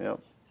circumstances. Yep.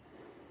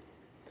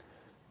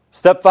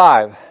 Step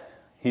 5,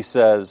 he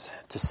says,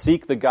 to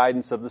seek the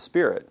guidance of the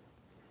Spirit.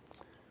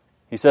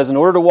 He says, in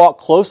order to walk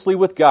closely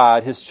with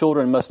God, His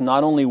children must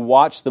not only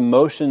watch the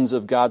motions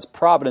of God's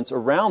providence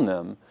around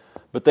them,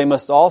 but they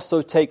must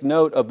also take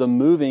note of the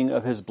moving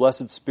of His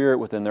blessed Spirit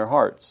within their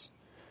hearts.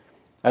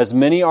 As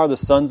many are the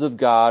sons of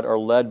God are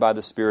led by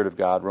the Spirit of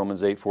God,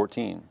 Romans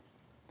 8:14.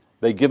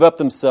 They give up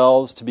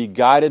themselves to be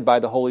guided by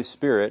the Holy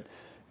Spirit,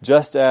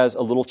 just as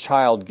a little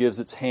child gives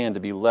its hand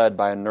to be led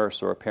by a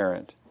nurse or a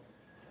parent.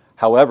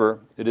 However,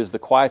 it is the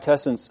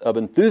quiescence of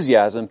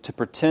enthusiasm to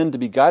pretend to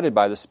be guided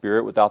by the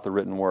Spirit without the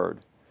written word.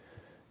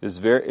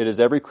 It is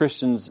every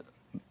Christian's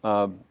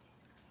bound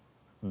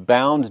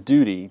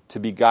duty to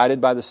be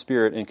guided by the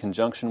Spirit in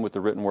conjunction with the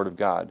written word of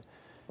God.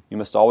 You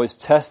must always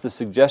test the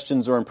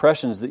suggestions or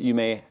impressions that you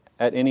may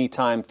at any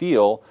time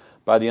feel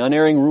by the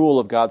unerring rule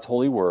of God's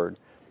holy word,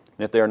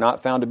 And if they are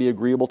not found to be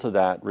agreeable to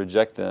that,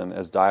 reject them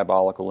as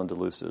diabolical and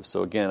delusive.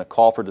 So again, a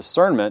call for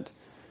discernment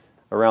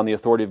around the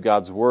authority of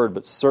God's Word,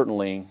 but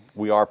certainly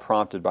we are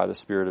prompted by the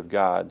Spirit of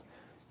God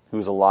who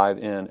is alive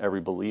in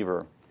every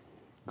believer.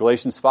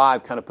 Galatians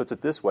 5 kind of puts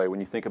it this way when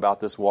you think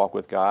about this walk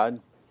with God.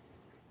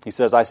 He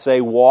says, I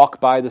say, walk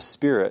by the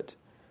Spirit,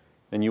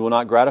 and you will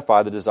not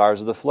gratify the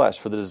desires of the flesh.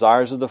 For the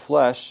desires of the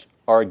flesh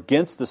are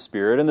against the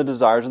Spirit, and the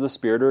desires of the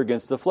Spirit are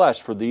against the flesh.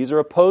 For these are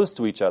opposed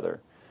to each other,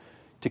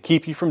 to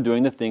keep you from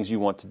doing the things you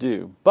want to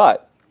do.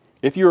 But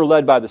if you are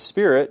led by the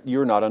Spirit,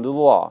 you are not under the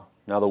law.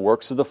 Now the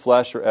works of the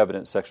flesh are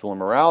evident: sexual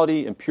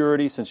immorality,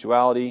 impurity,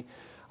 sensuality,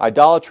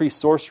 idolatry,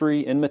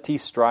 sorcery, enmity,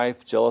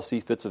 strife,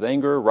 jealousy, fits of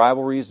anger,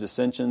 rivalries,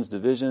 dissensions,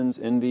 divisions,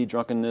 envy,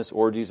 drunkenness,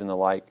 orgies, and the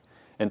like,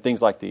 and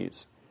things like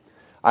these.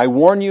 I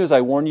warn you, as I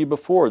warned you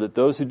before, that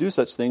those who do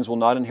such things will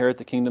not inherit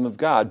the kingdom of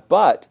God.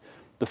 But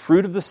the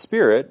fruit of the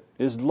Spirit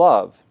is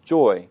love,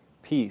 joy,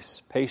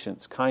 peace,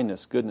 patience,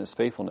 kindness, goodness,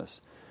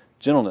 faithfulness,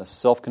 gentleness,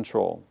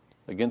 self-control.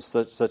 Against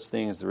such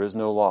things there is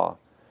no law.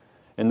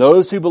 And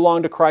those who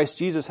belong to Christ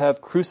Jesus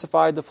have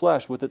crucified the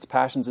flesh with its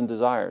passions and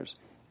desires.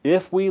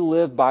 If we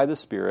live by the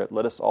Spirit,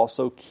 let us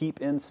also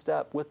keep in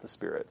step with the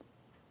Spirit.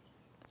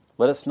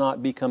 Let us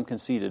not become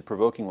conceited,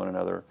 provoking one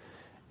another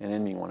and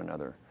envying one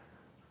another.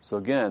 So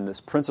again,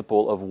 this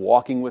principle of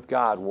walking with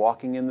God,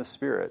 walking in the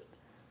Spirit.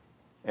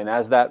 And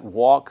as that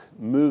walk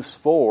moves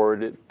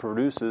forward, it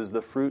produces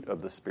the fruit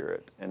of the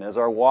Spirit. And as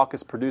our walk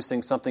is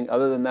producing something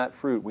other than that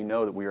fruit, we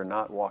know that we are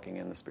not walking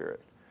in the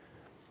Spirit.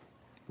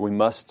 We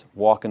must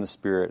walk in the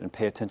Spirit and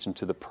pay attention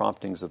to the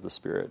promptings of the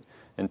Spirit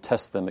and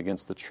test them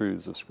against the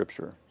truths of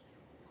Scripture.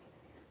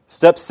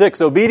 Step 6,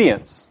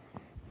 obedience.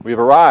 We have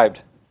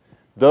arrived.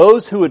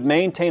 Those who would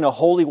maintain a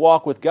holy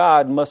walk with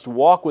God must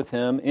walk with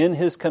Him in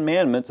His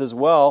commandments as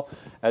well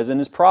as in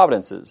His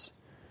providences.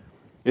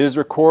 It is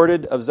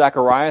recorded of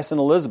Zacharias and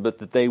Elizabeth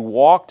that they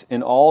walked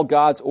in all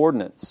God's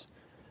ordinance,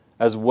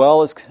 as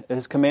well as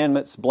His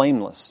commandments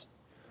blameless.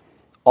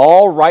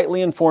 All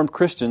rightly informed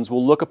Christians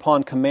will look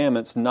upon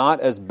commandments not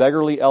as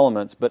beggarly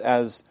elements, but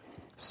as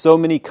so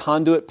many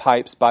conduit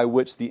pipes by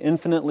which the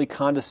infinitely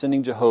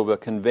condescending Jehovah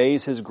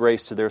conveys His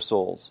grace to their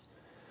souls.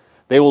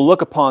 They will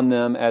look upon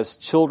them as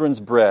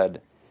children's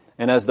bread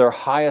and as their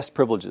highest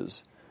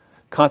privileges.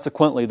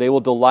 Consequently, they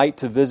will delight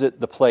to visit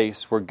the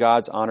place where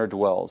God's honor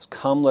dwells.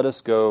 Come, let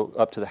us go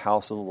up to the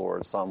house of the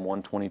Lord, Psalm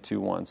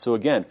 122:1. So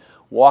again,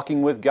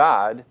 walking with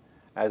God,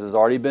 as has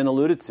already been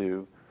alluded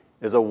to,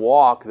 is a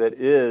walk that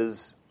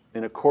is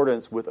in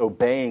accordance with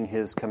obeying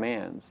His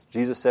commands.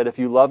 Jesus said, if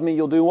you love me,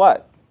 you'll do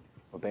what?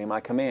 Obey my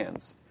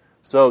commands.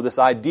 So this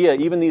idea,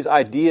 even these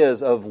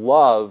ideas of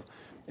love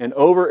and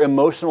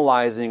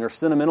over-emotionalizing or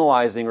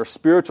sentimentalizing or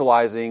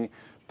spiritualizing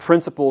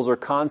principles or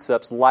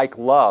concepts like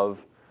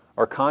love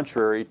are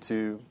contrary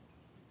to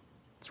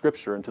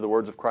Scripture and to the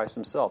words of Christ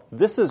Himself.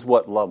 This is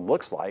what love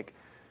looks like,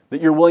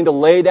 that you're willing to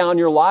lay down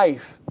your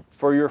life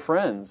for your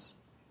friends.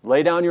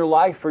 Lay down your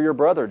life for your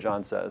brother,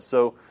 John says.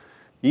 So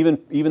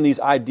even these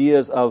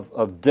ideas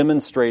of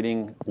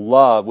demonstrating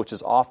love, which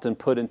is often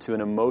put into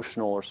an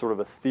emotional or sort of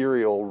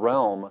ethereal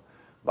realm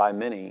by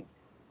many,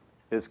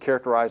 is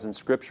characterized in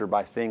Scripture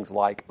by things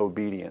like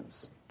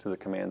obedience to the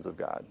commands of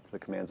God, to the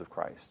commands of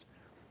Christ,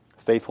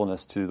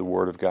 faithfulness to the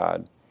Word of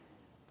God,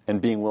 and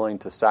being willing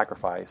to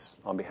sacrifice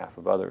on behalf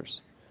of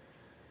others.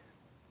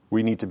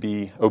 We need to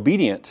be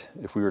obedient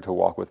if we were to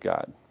walk with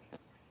God.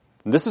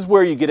 And this is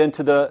where you get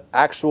into the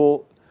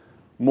actual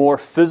more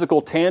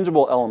physical,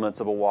 tangible elements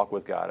of a walk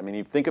with God. I mean,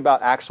 you think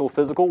about actual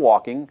physical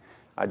walking.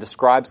 I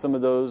described some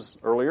of those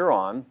earlier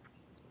on.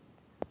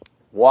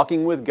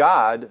 Walking with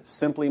God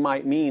simply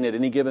might mean at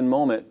any given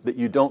moment that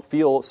you don't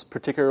feel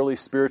particularly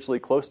spiritually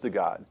close to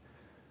God,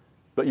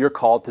 but you're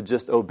called to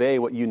just obey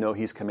what you know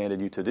He's commanded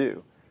you to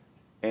do,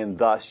 and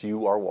thus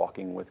you are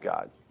walking with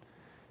God.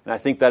 And I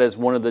think that is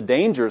one of the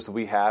dangers that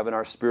we have in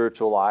our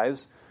spiritual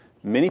lives.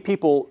 Many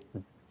people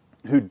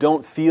who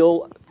don't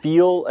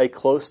feel a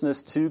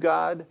closeness to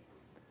God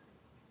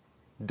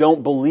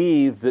don't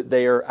believe that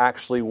they are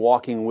actually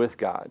walking with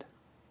God.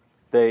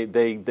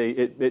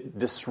 It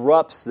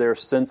disrupts their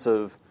sense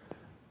of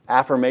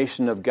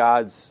affirmation of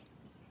God's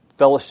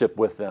fellowship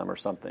with them or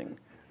something.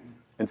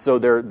 And so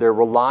they're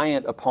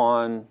reliant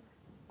upon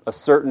a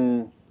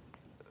certain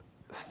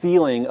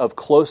feeling of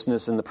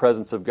closeness in the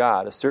presence of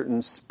God, a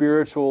certain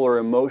spiritual or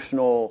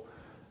emotional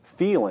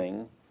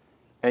feeling,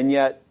 and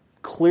yet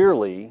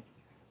clearly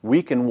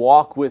we can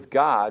walk with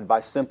God by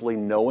simply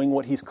knowing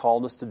what He's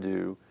called us to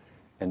do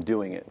and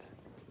doing it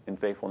in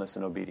faithfulness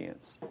and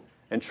obedience,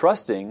 and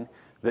trusting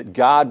that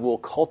God will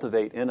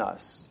cultivate in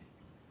us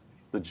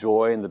the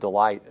joy and the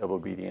delight of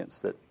obedience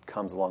that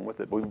comes along with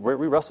it. We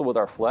wrestle with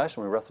our flesh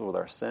and we wrestle with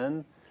our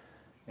sin,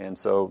 and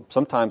so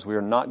sometimes we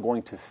are not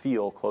going to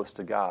feel close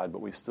to God,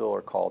 but we still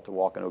are called to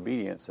walk in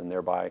obedience and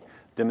thereby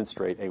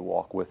demonstrate a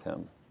walk with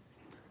Him.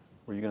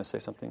 Were you going to say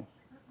something?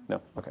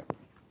 No? Okay.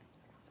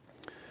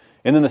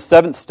 And then the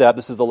seventh step,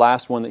 this is the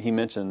last one that he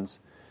mentions.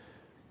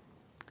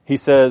 He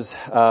says,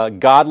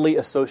 godly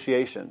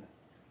association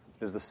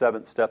is the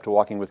seventh step to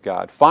walking with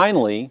God.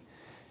 Finally,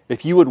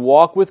 If you would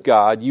walk with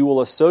God, you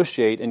will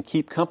associate and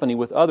keep company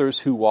with others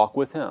who walk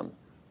with him.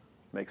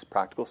 Makes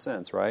practical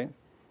sense, right?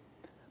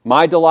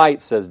 My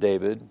delight, says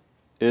David,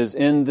 is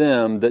in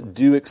them that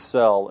do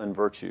excel in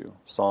virtue.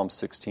 Psalm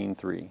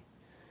 16:3.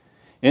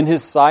 In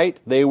his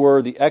sight, they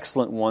were the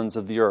excellent ones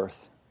of the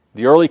earth.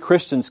 The early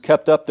Christians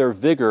kept up their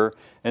vigor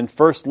and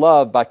first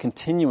love by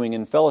continuing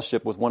in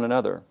fellowship with one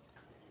another.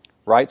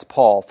 Writes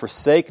Paul,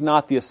 forsake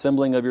not the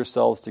assembling of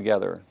yourselves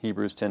together.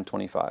 Hebrews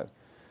 10:25.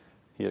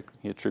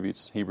 He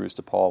attributes Hebrews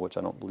to Paul, which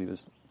I don't believe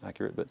is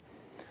accurate. But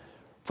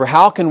for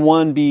how can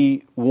one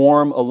be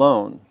warm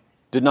alone?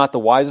 Did not the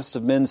wisest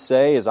of men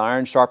say, as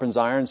iron sharpens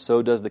iron,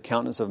 so does the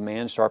countenance of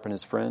man sharpen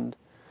his friend?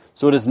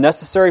 So it is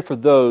necessary for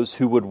those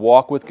who would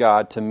walk with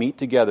God to meet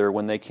together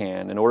when they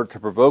can, in order to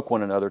provoke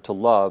one another to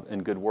love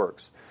and good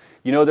works.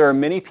 You know, there are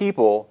many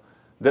people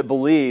that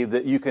believe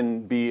that you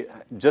can be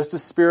just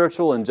as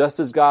spiritual and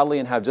just as godly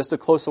and have just a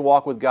closer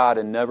walk with God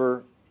and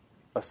never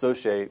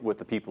associate with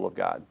the people of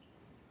God.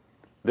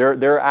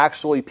 There are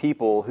actually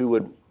people who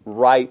would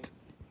write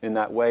in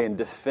that way and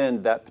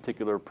defend that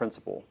particular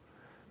principle.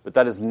 But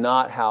that is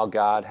not how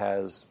God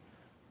has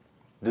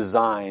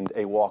designed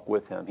a walk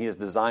with him. He has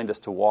designed us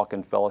to walk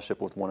in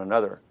fellowship with one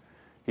another.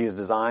 He has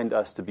designed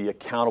us to be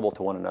accountable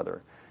to one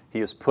another.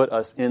 He has put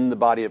us in the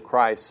body of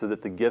Christ so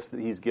that the gifts that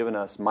he's given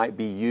us might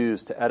be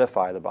used to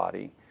edify the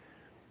body.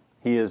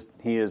 He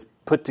has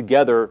put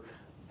together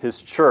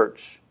his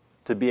church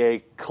to be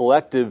a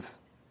collective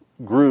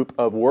group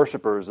of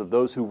worshipers, of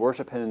those who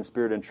worship him in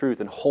spirit and truth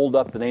and hold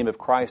up the name of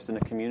Christ in a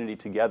community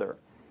together.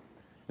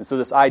 And so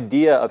this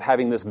idea of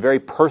having this very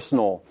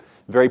personal,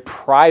 very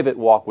private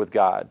walk with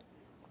God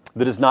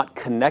that is not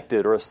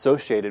connected or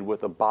associated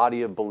with a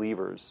body of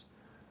believers,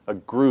 a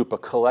group, a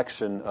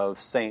collection of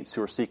saints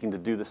who are seeking to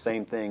do the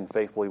same thing,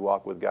 faithfully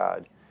walk with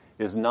God,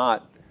 is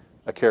not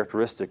a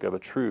characteristic of a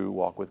true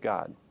walk with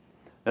God.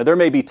 Now, there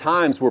may be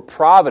times where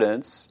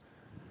providence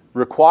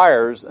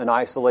requires an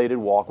isolated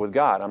walk with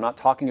God. I'm not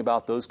talking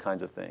about those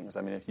kinds of things.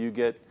 I mean,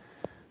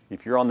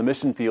 if you're on the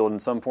mission field in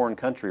some foreign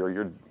country, or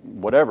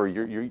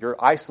you're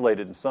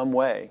isolated in some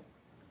way,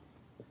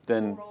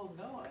 then Old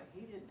Noah,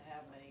 he didn't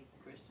have many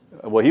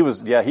Christians. well, he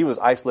was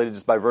isolated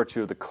just by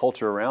virtue of the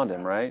culture around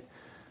him, right?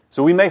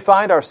 So we may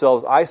find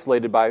ourselves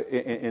isolated by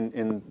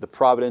in the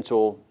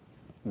providential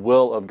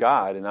will of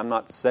God, and I'm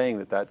not saying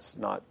that that's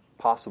not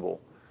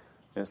possible.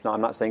 And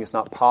I'm not saying it's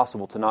not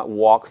possible to not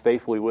walk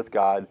faithfully with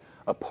God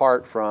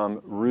apart from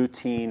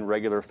routine,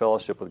 regular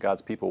fellowship with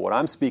God's people. What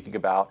I'm speaking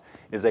about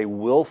is a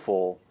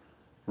willful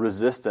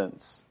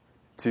resistance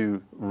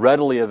to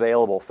readily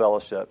available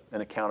fellowship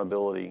and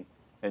accountability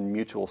and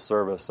mutual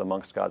service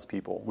amongst God's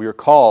people. We are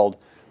called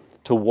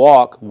to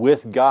walk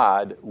with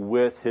God,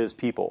 with his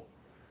people,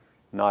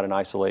 not in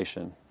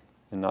isolation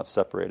and not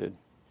separated.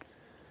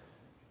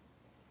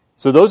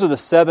 So those are the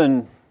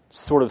 7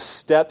 sort of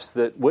steps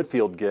that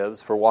Whitefield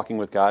gives for walking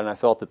with God, and I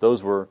felt that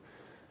those were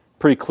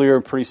pretty clear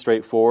and pretty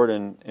straightforward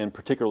and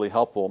particularly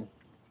helpful.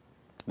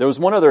 There was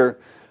one other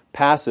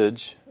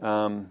passage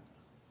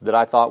that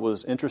I thought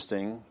was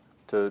interesting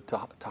to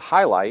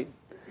highlight,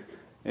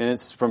 and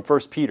it's from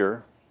 1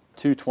 Peter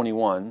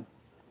 2:21.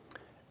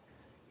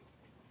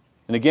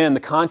 And again, the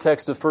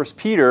context of 1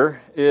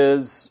 Peter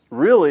is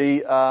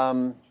really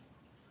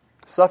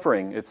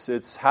suffering.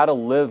 It's how to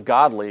live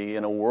godly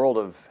in a world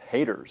of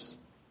haters,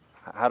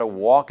 how to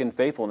walk in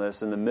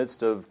faithfulness in the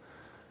midst of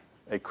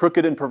a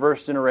crooked and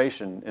perverse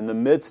generation, in the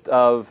midst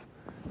of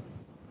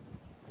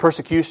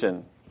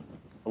persecution,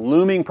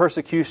 looming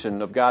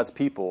persecution of God's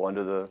people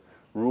under the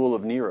rule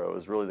of Nero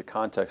is really the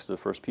context of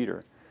 1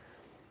 Peter.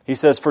 He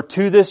says, "For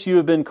to this you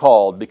have been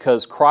called,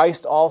 because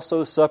Christ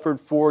also suffered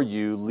for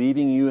you,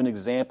 leaving you an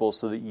example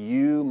so that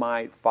you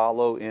might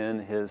follow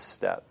in his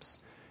steps."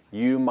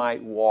 You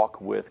might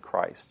walk with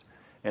Christ.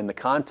 And the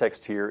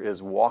context here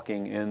is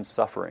walking in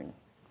suffering.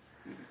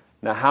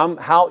 Now,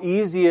 how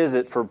easy is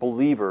it for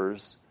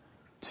believers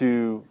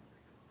to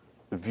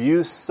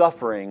view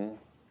suffering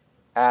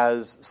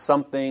as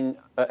something,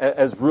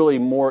 as really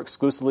more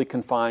exclusively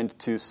confined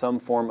to some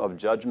form of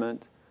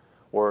judgment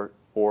or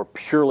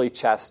purely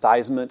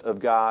chastisement of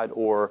God,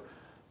 or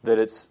that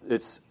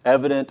it's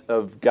evident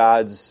of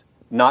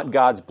not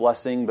God's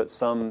blessing, but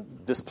some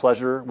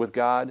displeasure with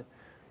God?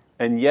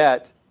 And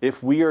yet,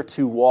 if we are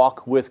to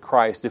walk with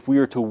Christ, if we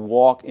are to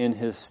walk in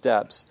his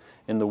steps,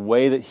 in the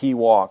way that he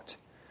walked,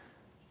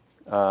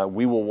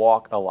 we will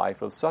walk a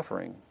life of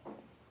suffering.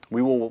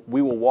 We will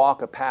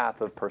walk a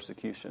path of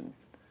persecution.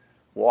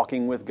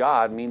 Walking with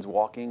God means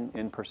walking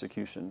in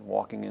persecution,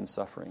 walking in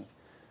suffering.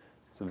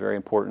 It's a very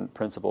important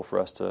principle for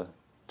us to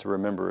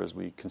remember as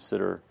we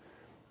consider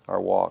our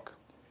walk.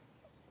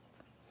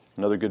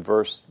 Another good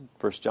verse,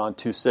 1 John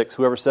 2:6,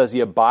 "Whoever says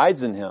he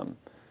abides in him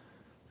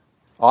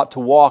ought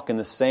to walk in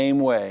the same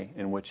way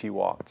in which he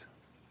walked."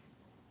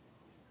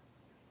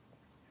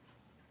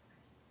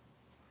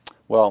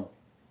 Well,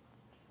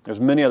 there's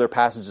many other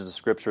passages of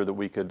Scripture that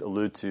we could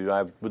allude to.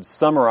 I would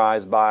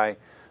summarize by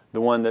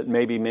the one that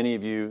maybe many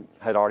of you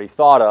had already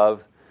thought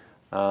of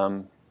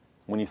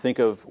when you think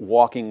of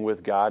walking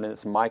with God, and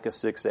it's Micah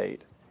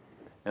 6:8.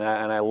 And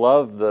I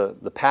love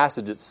the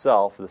passage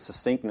itself, the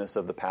succinctness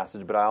of the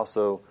passage, but I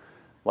also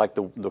like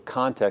the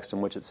context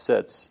in which it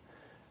sits.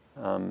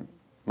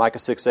 Micah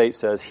 6:8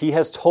 says, "He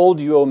has told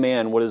you, O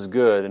man, what is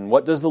good, and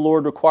what does the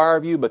Lord require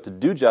of you but to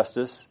do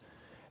justice,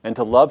 and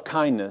to love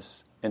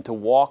kindness, and to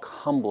walk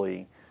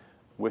humbly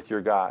with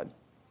your God."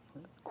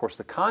 Of course,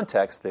 the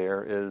context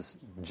there is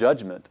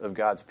judgment of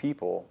God's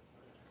people,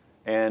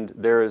 and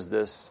there is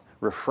this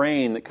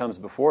refrain that comes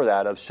before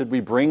that of, should we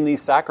bring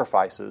these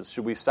sacrifices?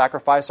 Should we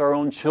sacrifice our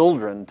own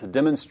children to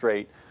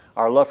demonstrate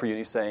our love for you? And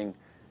he's saying,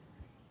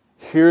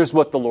 here's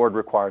what the Lord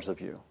requires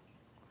of you.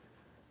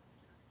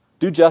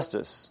 Do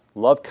justice,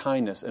 love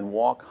kindness, and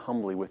walk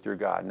humbly with your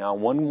God. Now,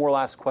 one more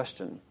last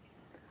question.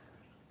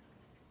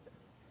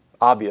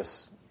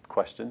 Obvious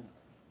question.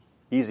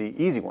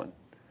 Easy one.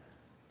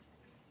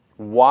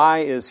 Why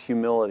is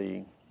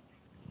humility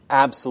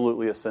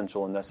absolutely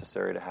essential and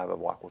necessary to have a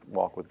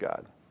walk with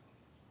God?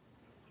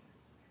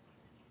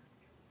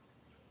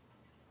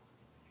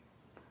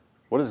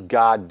 What does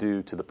God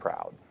do to the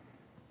proud?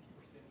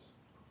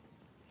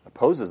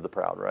 Opposes the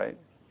proud, right?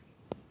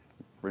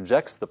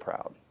 Rejects the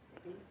proud.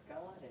 He's God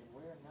and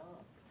we're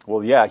not.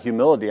 Well, yeah,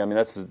 humility, I mean,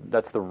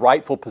 that's the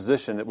rightful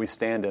position that we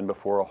stand in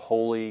before a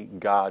holy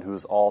God who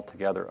is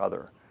altogether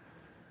other.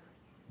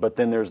 But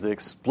then there's the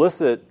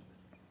explicit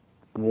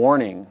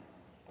warning,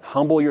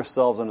 humble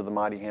yourselves under the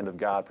mighty hand of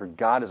God, for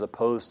God is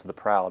opposed to the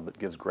proud, but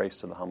gives grace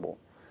to the humble.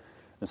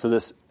 And so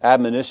this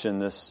admonition,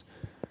 this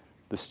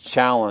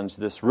challenge,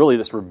 this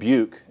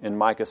rebuke in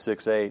Micah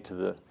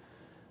 6:8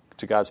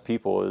 to God's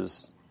people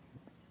is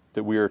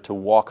that we are to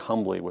walk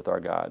humbly with our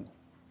God.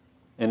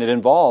 And it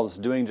involves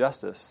doing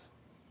justice.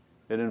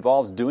 It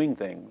involves doing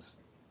things.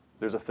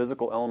 There's a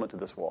physical element to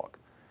this walk.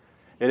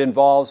 It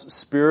involves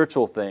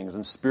spiritual things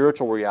and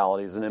spiritual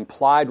realities and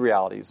implied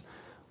realities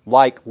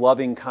like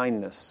loving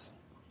kindness,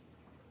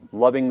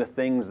 loving the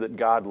things that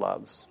God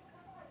loves,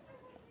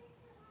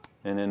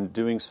 and in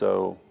doing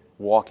so,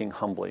 walking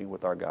humbly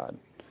with our God.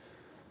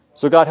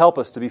 So God help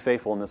us to be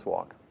faithful in this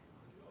walk.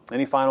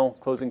 Any final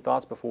closing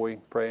thoughts before we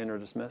pray and are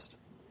dismissed?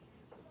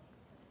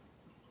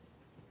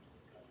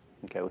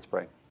 Okay, let's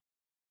pray.